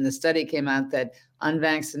study. And the study came out that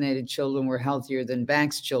unvaccinated children were healthier than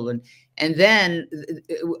vaxxed children. And then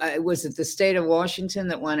was it the state of Washington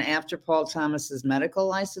that went after Paul Thomas's medical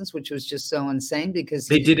license, which was just so insane because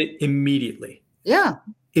they did it immediately. Yeah.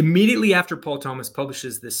 Immediately after Paul Thomas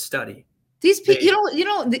publishes this study. These people,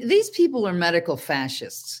 these people are medical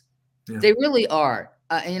fascists. Yeah. They really are.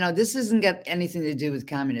 This doesn't get anything to do with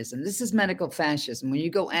communism. This is medical fascism. When you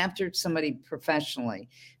go after somebody professionally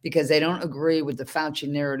because they don't agree with the Fauci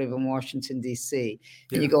narrative in Washington, D.C.,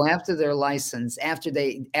 and you go after their license after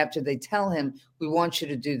they tell him, we want you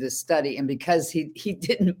to do this study. And because he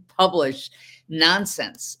didn't publish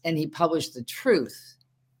nonsense and he published the truth,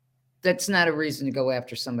 that's not a reason to go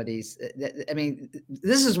after somebody's. I mean,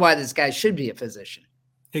 this is why this guy should be a physician.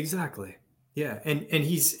 Exactly. Yeah. And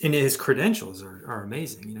his credentials are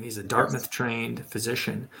amazing. He's a Dartmouth trained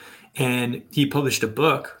physician, and he published a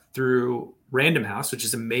book through Random House, which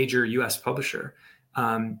is a major US publisher,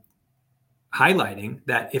 highlighting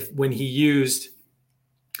that when he used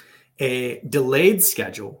a delayed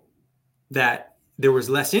schedule, that there was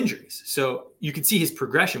less injuries. So you could see his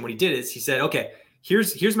progression. What he did is he said, okay,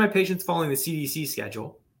 here's my patients following the CDC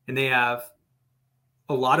schedule, and they have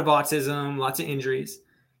a lot of autism, lots of injuries.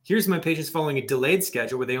 Here's my patients following a delayed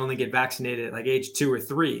schedule where they only get vaccinated at like age 2 or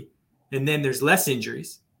 3. And then there's less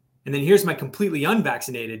injuries. And then here's my completely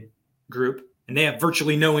unvaccinated group, and they have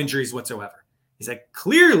virtually no injuries whatsoever. He's like,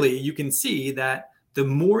 clearly you can see that the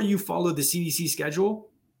more you follow the CDC schedule,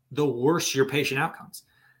 the worse your patient outcomes.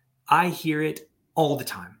 I hear it all the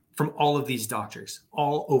time from all of these doctors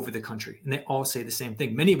all over the country. And they all say the same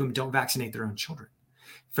thing. Many of them don't vaccinate their own children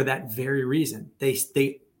for that very reason.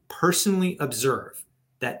 They personally observe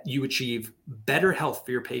that you achieve better health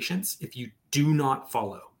for your patients if you do not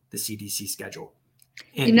follow the CDC schedule.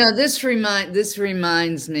 And this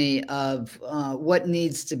reminds me of what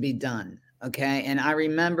needs to be done. Okay. And I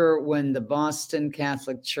remember when the Boston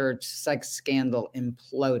Catholic Church sex scandal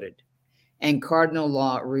imploded and Cardinal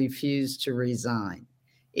Law refused to resign.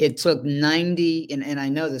 It took 90, and I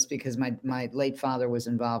know this because my late father was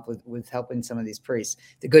involved with helping some of these priests,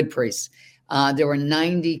 the good priests. There were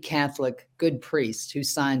 90 Catholic good priests who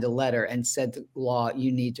signed a letter and said to Law,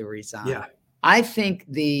 you need to resign. Yeah. I think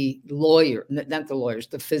the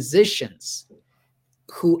physicians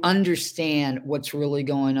who understand what's really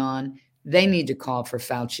going on, they need to call for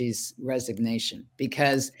Fauci's resignation,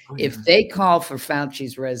 because if they call for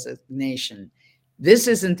Fauci's resignation, this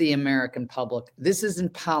isn't the American public. This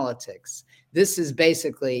isn't politics. This is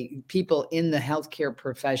basically people in the healthcare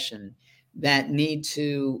profession that need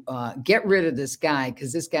to get rid of this guy,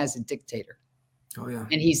 because this guy's a dictator. Oh yeah.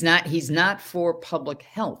 And he's not for public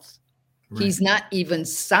health. Right. He's not even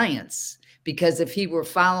science, because if he were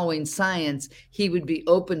following science, he would be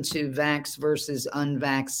open to vax versus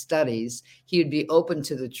unvax studies. He would be open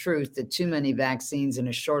to the truth that too many vaccines in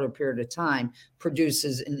a shorter period of time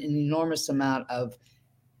produces an enormous amount of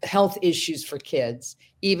health issues for kids.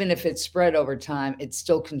 Even if it's spread over time, it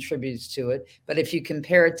still contributes to it. But if you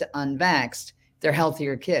compare it to unvaxxed, they're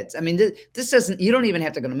healthier kids. I mean, this doesn't, you don't even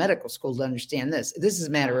have to go to medical school to understand this. This is a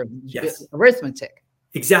matter of arithmetic.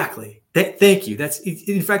 Exactly. Thank you.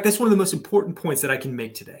 In fact, that's one of the most important points that I can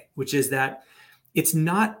make today, which is that it's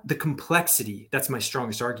not the complexity that's my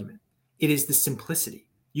strongest argument. It is the simplicity.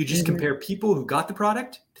 You just compare people who got the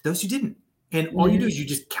product to those who didn't. And all you do is you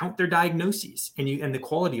just count their diagnoses and the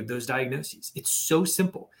quality of those diagnoses. It's so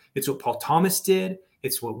simple. It's what Paul Thomas did.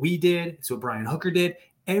 It's what we did. It's what Brian Hooker did.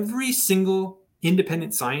 Every single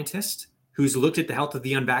independent scientist who's looked at the health of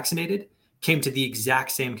the unvaccinated came to the exact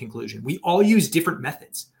same conclusion. We all use different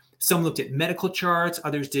methods. Some looked at medical charts.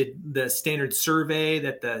 Others did the standard survey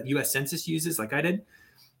that the US Census uses, like I did.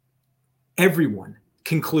 Everyone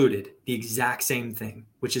concluded the exact same thing,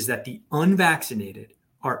 which is that the unvaccinated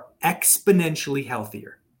are exponentially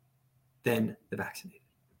healthier than the vaccinated.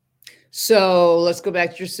 So let's go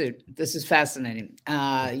back to your suit. This is fascinating.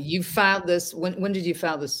 You filed this. When did you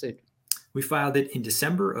file this suit? We filed it in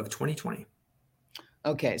December of 2020.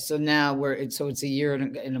 Okay, so now it's a year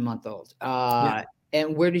and a month old.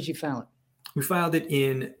 And where did you file it? We filed it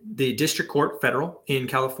in the district court, federal, in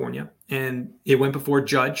California, and it went before a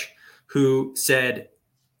judge who said,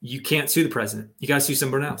 you can't sue the president. You got to sue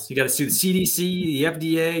someone else. You got to sue the CDC, the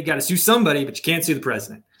FDA. You got to sue somebody, but you can't sue the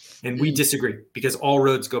president. And we disagree, because all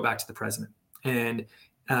roads go back to the president. And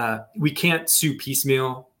we can't sue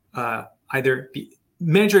piecemeal either.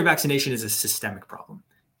 Mandatory vaccination is a systemic problem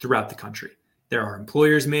throughout the country. There are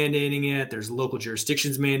employers mandating it. There's local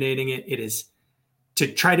jurisdictions mandating it. It is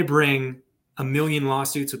to try to bring 1 million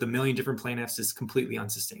lawsuits with 1 million different plaintiffs is completely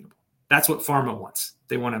unsustainable. That's what pharma wants.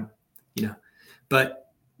 They want to,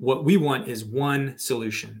 but what we want is one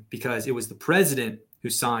solution, because it was the president who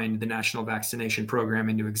signed the national vaccination program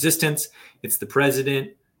into existence. It's the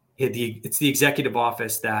president. It's the executive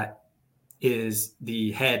office that is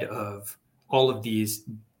the head of all of these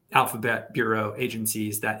alphabet bureau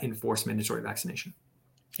agencies that enforce mandatory vaccination.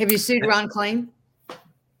 Have you sued Ron Klain?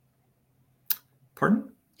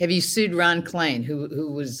 Pardon? Have you sued Ron Klain,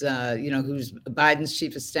 who was who's Biden's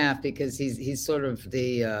chief of staff, because he's sort of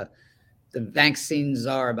the vaccine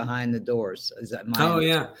czar behind the doors? Is that my? Oh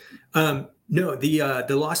yeah, no. The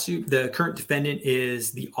lawsuit, the current defendant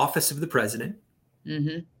is the office of the president,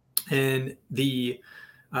 and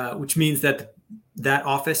which means that that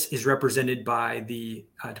office is represented by the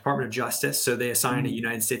Department of Justice. So they assign a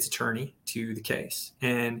United States attorney to the case.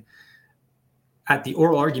 And at the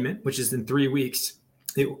oral argument, which is in 3 weeks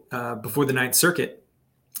before the Ninth Circuit,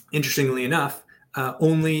 interestingly enough,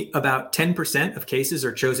 only about 10% of cases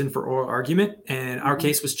are chosen for oral argument. And our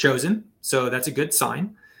case was chosen. So that's a good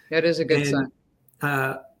sign. That is a good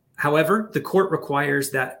sign. However, the court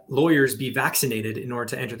requires that lawyers be vaccinated in order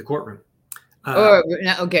to enter the courtroom.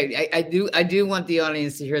 Okay. I do want the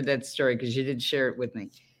audience to hear that story, because you did share it with me.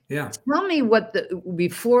 Yeah. Tell me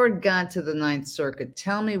before it got to the Ninth Circuit,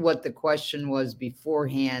 tell me what the question was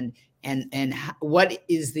beforehand, and what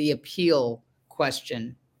is the appeal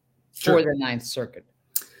question for the Ninth Circuit?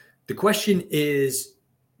 The question is,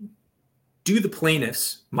 do the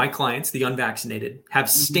plaintiffs, my clients, the unvaccinated,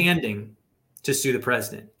 have standing to sue the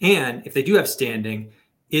president? And if they do have standing,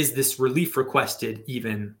 is this relief requested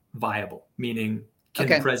even viable? Meaning, can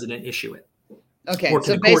the president issue it? Okay,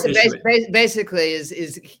 so basically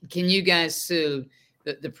is can you guys sue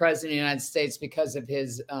the president of the United States because of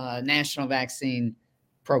his national vaccine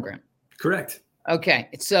program? Correct. Okay,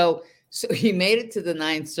 so he made it to the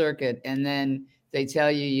Ninth Circuit, and then they tell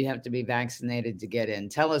you have to be vaccinated to get in.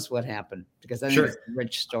 Tell us what happened, because I think it's a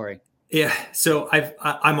rich story. Yeah, so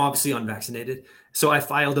I'm obviously unvaccinated. So I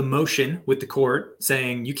filed a motion with the court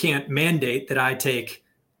saying you can't mandate that I take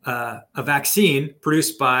a vaccine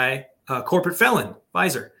produced by a corporate felon,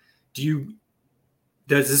 Pfizer.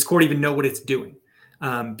 Does this court even know what it's doing?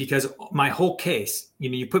 Because my whole case,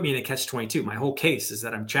 you put me in a catch-22. My whole case is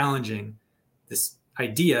that I'm challenging this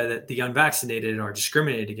idea that the unvaccinated are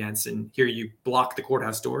discriminated against, and here you block the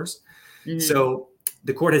courthouse doors. So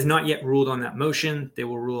the court has not yet ruled on that motion. They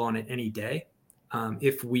will rule on it any day.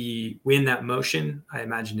 If we win that motion, I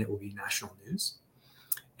imagine it will be national news.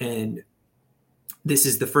 And this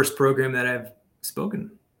is the first program that I've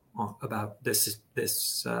spoken about this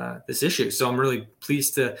issue. So I'm really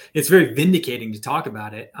pleased it's very vindicating to talk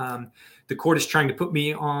about it. The court is trying to put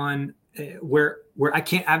me on where I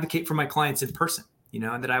can't advocate for my clients in person.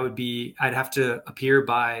 that I'd have to appear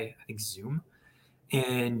by, I think, Zoom.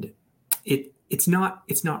 And it's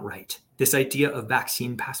not right. This idea of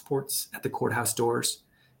vaccine passports at the courthouse doors,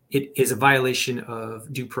 it is a violation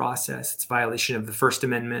of due process. It's a violation of the First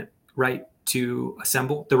Amendment right to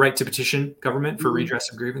assemble, the right to petition government for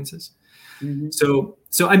redress of grievances. So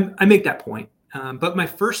I make that point. But my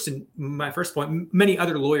first point, many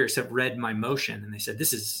other lawyers have read my motion and they said,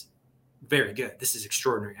 this is very good. This is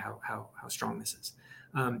extraordinary how strong this is.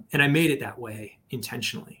 And I made it that way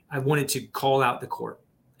intentionally. I wanted to call out the court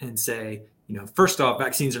and say, first off,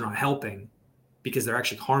 vaccines are not helping because they're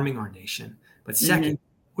actually harming our nation. But second,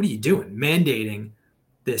 what are you doing? Mandating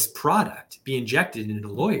this product be injected into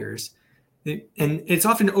lawyers. And it's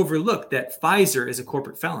often overlooked that Pfizer is a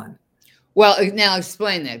corporate felon. Well, now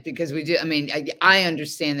explain that, because we do. I mean, I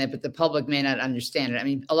understand that, but the public may not understand it. I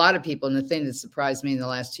mean, a lot of people, and the thing that surprised me in the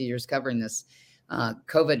last 2 years covering this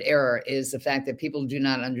COVID era is the fact that people do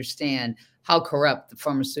not understand how corrupt the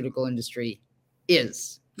pharmaceutical industry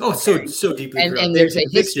is. Oh, so deeply corrupt. And there's a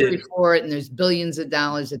history for it, and there's billions of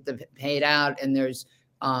dollars that they've paid out, and there's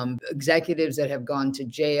executives that have gone to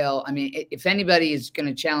jail. I mean, if anybody is going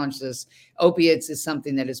to challenge this, opiates is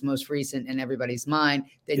something that is most recent in everybody's mind.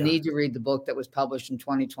 They need to read the book that was published in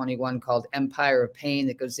 2021 called Empire of Pain,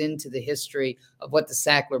 that goes into the history of what the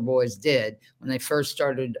Sackler boys did when they first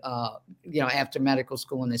started, after medical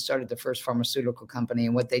school, when they started the first pharmaceutical company,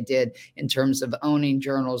 and what they did in terms of owning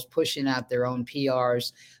journals, pushing out their own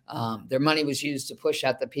PRs. Their money was used to push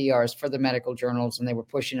out the PRs for the medical journals, and they were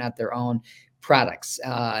pushing out their own products,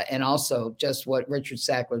 and also just what Richard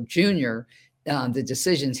Sackler Jr., the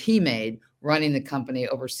decisions he made running the company,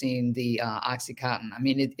 overseeing the OxyContin. I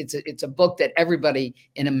mean, it's a book that everybody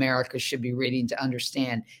in America should be reading to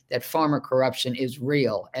understand that pharma corruption is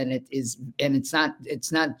real, and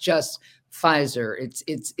it's not just Pfizer.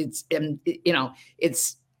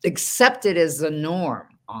 It's accepted as the norm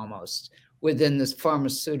almost within this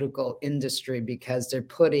pharmaceutical industry, because they're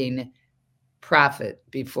putting profit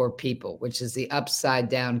before people, which is the upside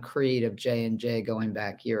down creed of J&J going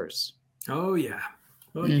back years. Oh yeah.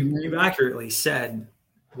 Well, you've accurately said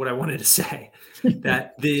what I wanted to say,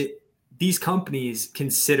 that these companies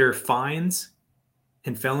consider fines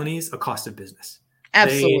and felonies a cost of business.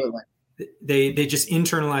 Absolutely. They just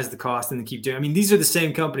internalize the cost and they keep doing. I mean, these are the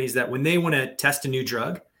same companies that when they want to test a new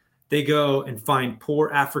drug, they go and find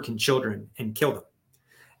poor African children and kill them.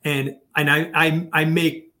 And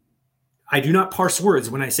I do not parse words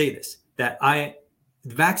when I say this, that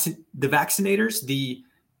the vaccinators,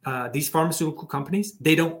 these pharmaceutical companies,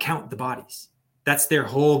 they don't count the bodies. That's their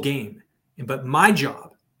whole game. But my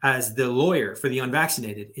job as the lawyer for the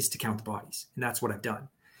unvaccinated is to count the bodies. And that's what I've done.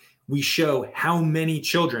 We show how many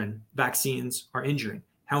children vaccines are injuring,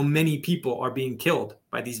 how many people are being killed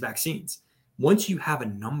by these vaccines. Once you have a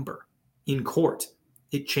number in court,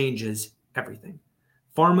 it changes everything.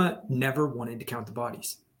 Pharma never wanted to count the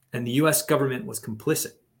bodies. And the U.S. government was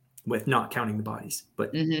complicit with not counting the bodies.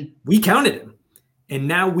 But we counted them. And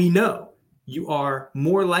now we know you are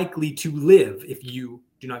more likely to live if you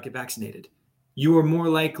do not get vaccinated. You are more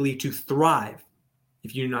likely to thrive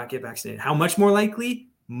if you do not get vaccinated. How much more likely?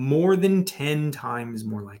 More than 10 times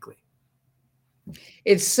more likely.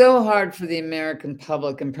 It's so hard for the American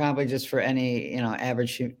public, and probably just for any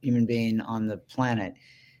average human being on the planet,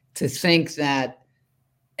 to think that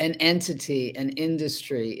an entity, an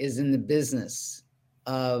industry is in the business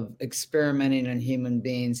of experimenting on human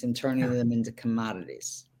beings and turning them into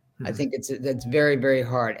commodities. I think that's very, very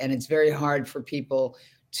hard. And it's very hard for people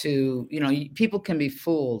to, people can be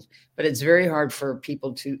fooled, but it's very hard for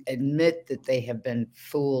people to admit that they have been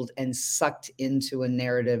fooled and sucked into a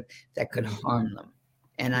narrative that could harm them.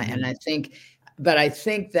 And I think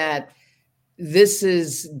that this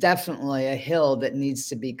is definitely a hill that needs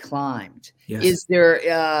to be climbed. Yes. Is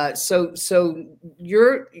there so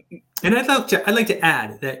you're, and I'd like to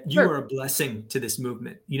add that you are a blessing to this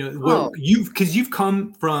movement. You've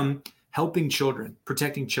come from helping children,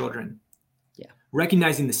 protecting children,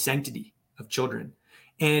 recognizing the sanctity of children,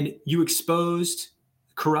 and you exposed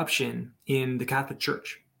corruption in the Catholic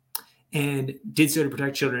Church and did so to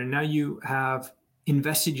protect children. And now you have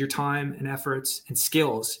invested your time and efforts and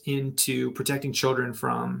skills into protecting children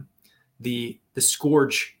from the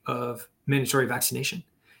scourge of mandatory vaccination.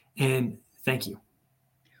 And thank you.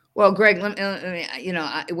 Well, Greg, my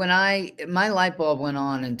light bulb went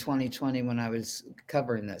on in 2020 when I was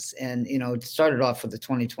covering this, and it started off with the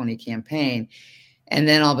 2020 campaign, and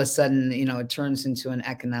then all of a sudden, it turns into an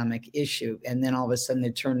economic issue, and then all of a sudden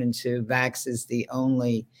it turned into vax is the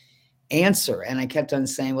only answer. And I kept on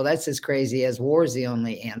saying, well, that's as crazy as war is the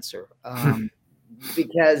only answer.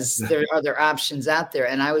 because there are other options out there.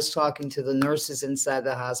 And I was talking to the nurses inside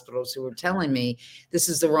the hospitals who were telling me this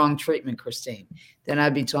is the wrong treatment, Christine. Then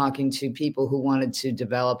I'd be talking to people who wanted to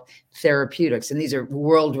develop therapeutics. And these are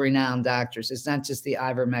world-renowned doctors. It's not just the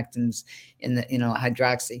ivermectins in the,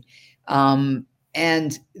 hydroxy.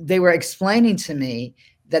 And they were explaining to me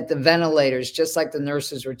that the ventilators, just like the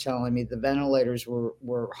nurses were telling me, the ventilators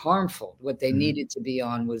were harmful. What they needed to be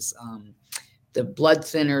on was the blood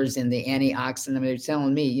thinners and the antioxidant. I mean, they're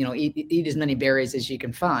telling me, eat as many berries as you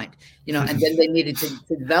can find, and then they needed to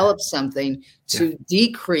develop something to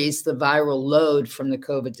decrease the viral load from the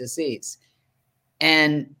COVID disease.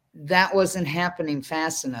 And that wasn't happening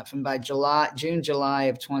fast enough. And by June, July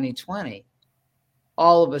of 2020,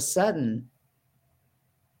 all of a sudden,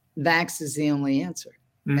 vax is the only answer.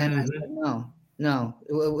 And I said, no.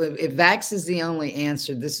 If vax is the only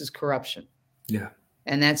answer, this is corruption. Yeah.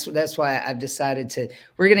 And that's why I've decided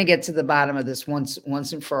we're going to get to the bottom of this once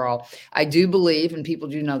and for all. I do believe, and people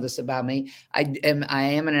do know this about me, I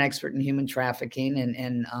am an expert in human trafficking.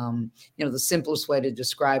 And the simplest way to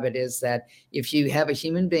describe it is that if you have a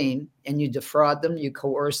human being and you defraud them, you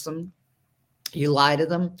coerce them, you lie to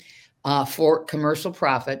them for commercial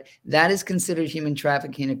profit, that is considered human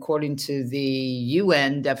trafficking according to the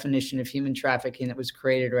UN definition of human trafficking that was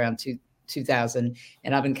created around 2000,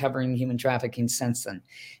 and I've been covering human trafficking since then.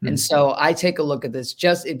 And so I take a look at this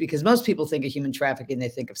just because most people think of human trafficking, they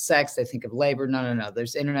think of sex, they think of labor. No.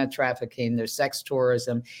 There's internet trafficking, there's sex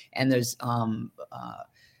tourism, and there's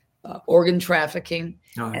organ trafficking.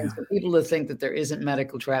 And for people to think that there isn't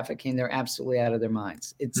medical trafficking, they're absolutely out of their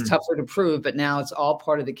minds. It's tougher to prove, but now it's all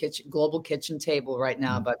part of the global kitchen table right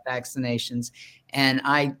now about vaccinations. And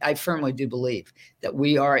I firmly do believe that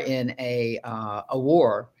we are in a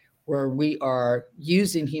war where we are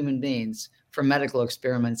using human beings for medical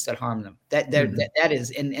experiments that harm them. That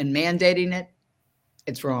is, and mandating it,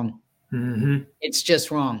 it's wrong. It's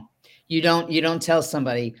just wrong. You don't tell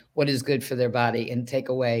somebody what is good for their body and take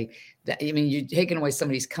away that. I mean, you're taking away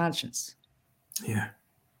somebody's conscience. Yeah.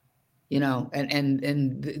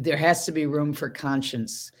 And there has to be room for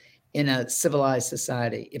conscience in a civilized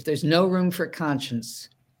society. If there's no room for conscience,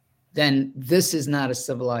 then this is not a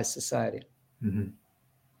civilized society.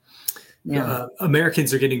 Yeah.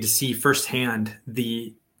 Americans are getting to see firsthand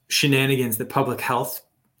the shenanigans that public health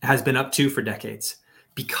has been up to for decades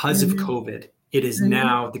because of COVID. It is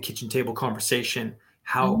now the kitchen table conversation,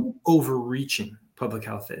 how overreaching public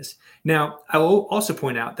health is. Now, I will also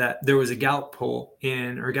point out that there was a Gallup poll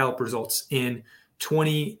Gallup results in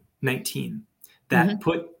 2019 that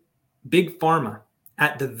put big pharma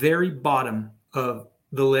at the very bottom of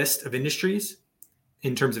the list of industries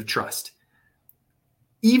in terms of trust.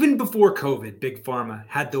 Even before COVID, big pharma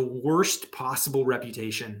had the worst possible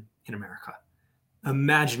reputation in America.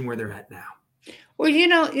 Imagine where they're at now. Well,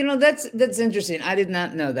 that's interesting. I did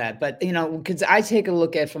not know that, but because I take a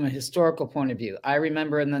look at it from a historical point of view. I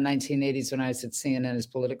remember in the 1980s when I was at CNN as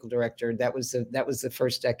political director, that was the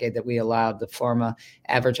first decade that we allowed the pharma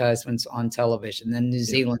advertisements on television. Then New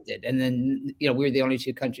Zealand did, and then we were the only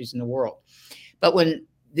two countries in the world. But when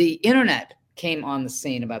the internet came on the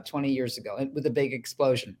scene about 20 years ago with a big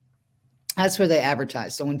explosion, that's where they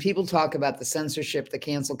advertise. So when people talk about the censorship, the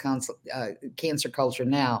cancer culture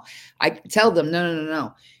now, I tell them,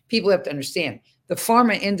 no. People have to understand the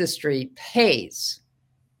pharma industry pays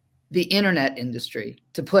the internet industry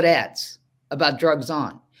to put ads about drugs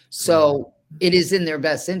on. So it is in their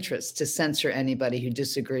best interest to censor anybody who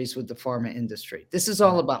disagrees with the pharma industry. This is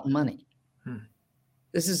all about money.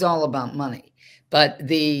 This is all about money. But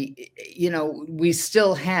we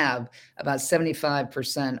still have about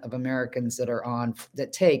 75% of Americans that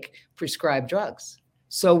take prescribed drugs.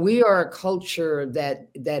 So we are a culture that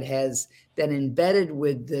embedded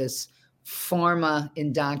with this pharma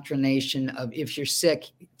indoctrination of if you're sick,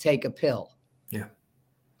 take a pill. Yeah.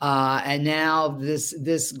 And now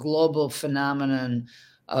this global phenomenon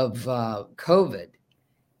of COVID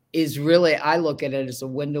is really, I look at it as a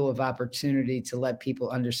window of opportunity to let people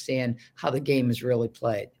understand how the game is really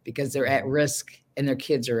played, because they're at risk and their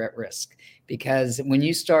kids are at risk. Because when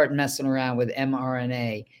you start messing around with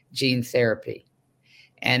mRNA gene therapy,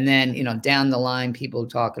 and then, down the line, people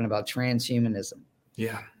talking about transhumanism.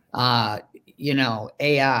 Yeah.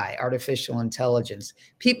 AI, artificial intelligence.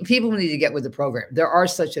 People need to get with the program. There are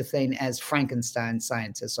such a thing as Frankenstein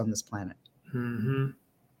scientists on this planet.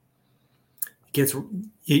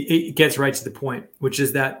 It gets right to the point, which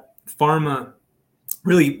is that pharma,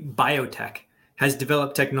 really biotech, has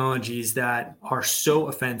developed technologies that are so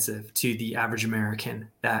offensive to the average American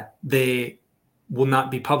that they will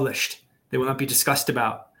not be published. They will not be discussed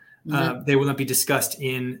about. They will not be discussed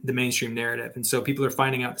in the mainstream narrative. And so people are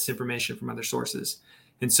finding out this information from other sources.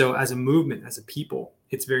 And so as a movement, as a people,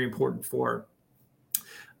 it's very important for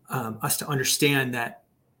us to understand that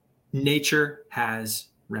nature has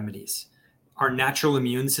remedies. Our natural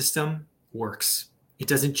immune system works. It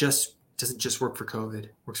doesn't just work for COVID.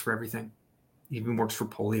 It works for everything. It even works for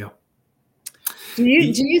polio. Do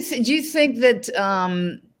you think that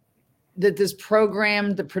that this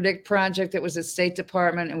program, the PREDICT project that was at State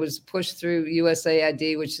Department and was pushed through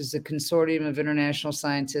USAID, which is a consortium of international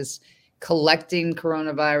scientists collecting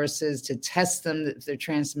coronaviruses to test them if they're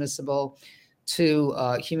transmissible to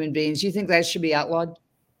human beings, do you think that should be outlawed?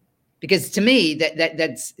 Because to me,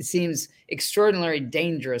 that seems extraordinarily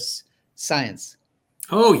dangerous science.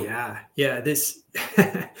 Oh yeah. This,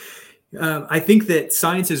 I think that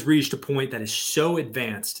science has reached a point that is so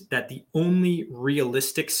advanced that the only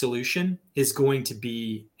realistic solution is going to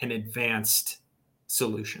be an advanced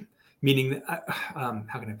solution. Meaning, how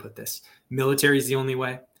can I put this? Military is the only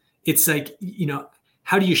way. It's like,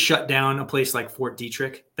 how do you shut down a place like Fort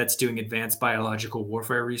Detrick that's doing advanced biological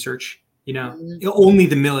warfare research? Only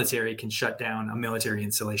the military can shut down a military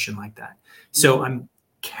installation like that. So I'm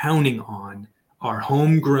counting on our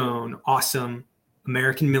homegrown, awesome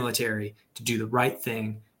American military to do the right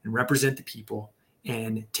thing and represent the people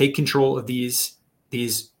and take control of these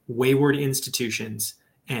wayward institutions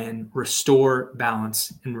and restore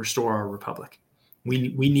balance and restore our republic. We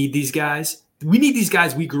need these guys. We need these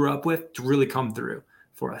guys we grew up with to really come through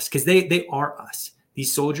for us, because they are us.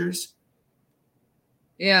 These soldiers.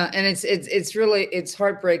 Yeah, and it's really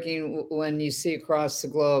heartbreaking when you see across the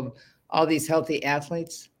globe all these healthy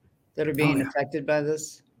athletes that are being affected by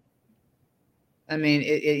this. I mean,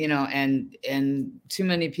 and too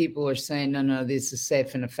many people are saying, no, this is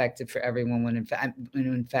safe and effective for everyone, when in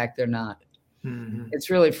fact they're not. Mm-hmm.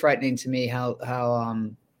 It's really frightening to me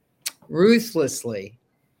how ruthlessly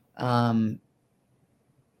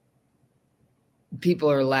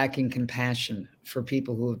people are lacking compassion for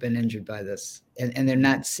people who have been injured by this, and they're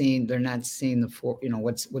not seeing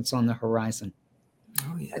what's on the horizon.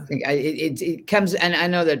 Oh yeah, I think it comes, and I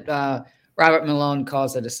know that Robert Malone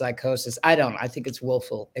calls it a psychosis. I don't. I think it's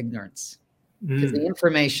willful ignorance, because the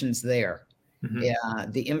information's there. Mm-hmm. Yeah,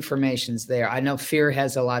 the information's there. I know fear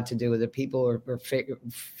has a lot to do with it. People are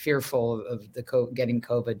fearful of getting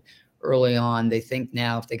COVID early on. They think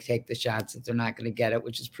now if they take the shots that they're not going to get it,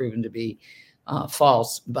 which is proven to be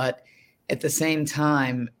false. But at the same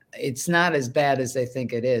time, it's not as bad as they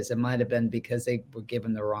think it is. It might have been because they were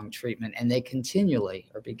given the wrong treatment, and they continually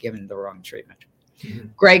are being given the wrong treatment. Mm-hmm.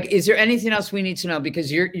 Greg, is there anything else we need to know?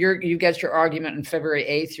 Because you got your argument on February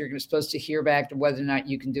 8th. You're supposed to hear back to whether or not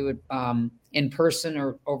you can do it in person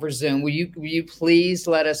or over Zoom. Will you please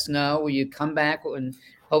let us know? Will you come back and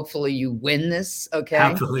hopefully you win this? Okay.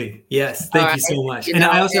 Happily. Yes. Thank you so much.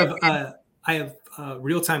 I also have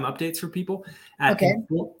real-time updates for people at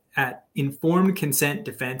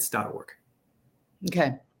informedconsentdefense.org.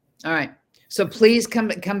 Okay. All right. So please come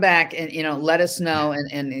back and let us know,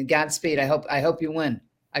 and Godspeed. I hope you win.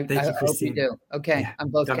 I hope you do. Okay. Yeah. On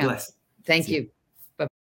both God counts. Bless. Thank you.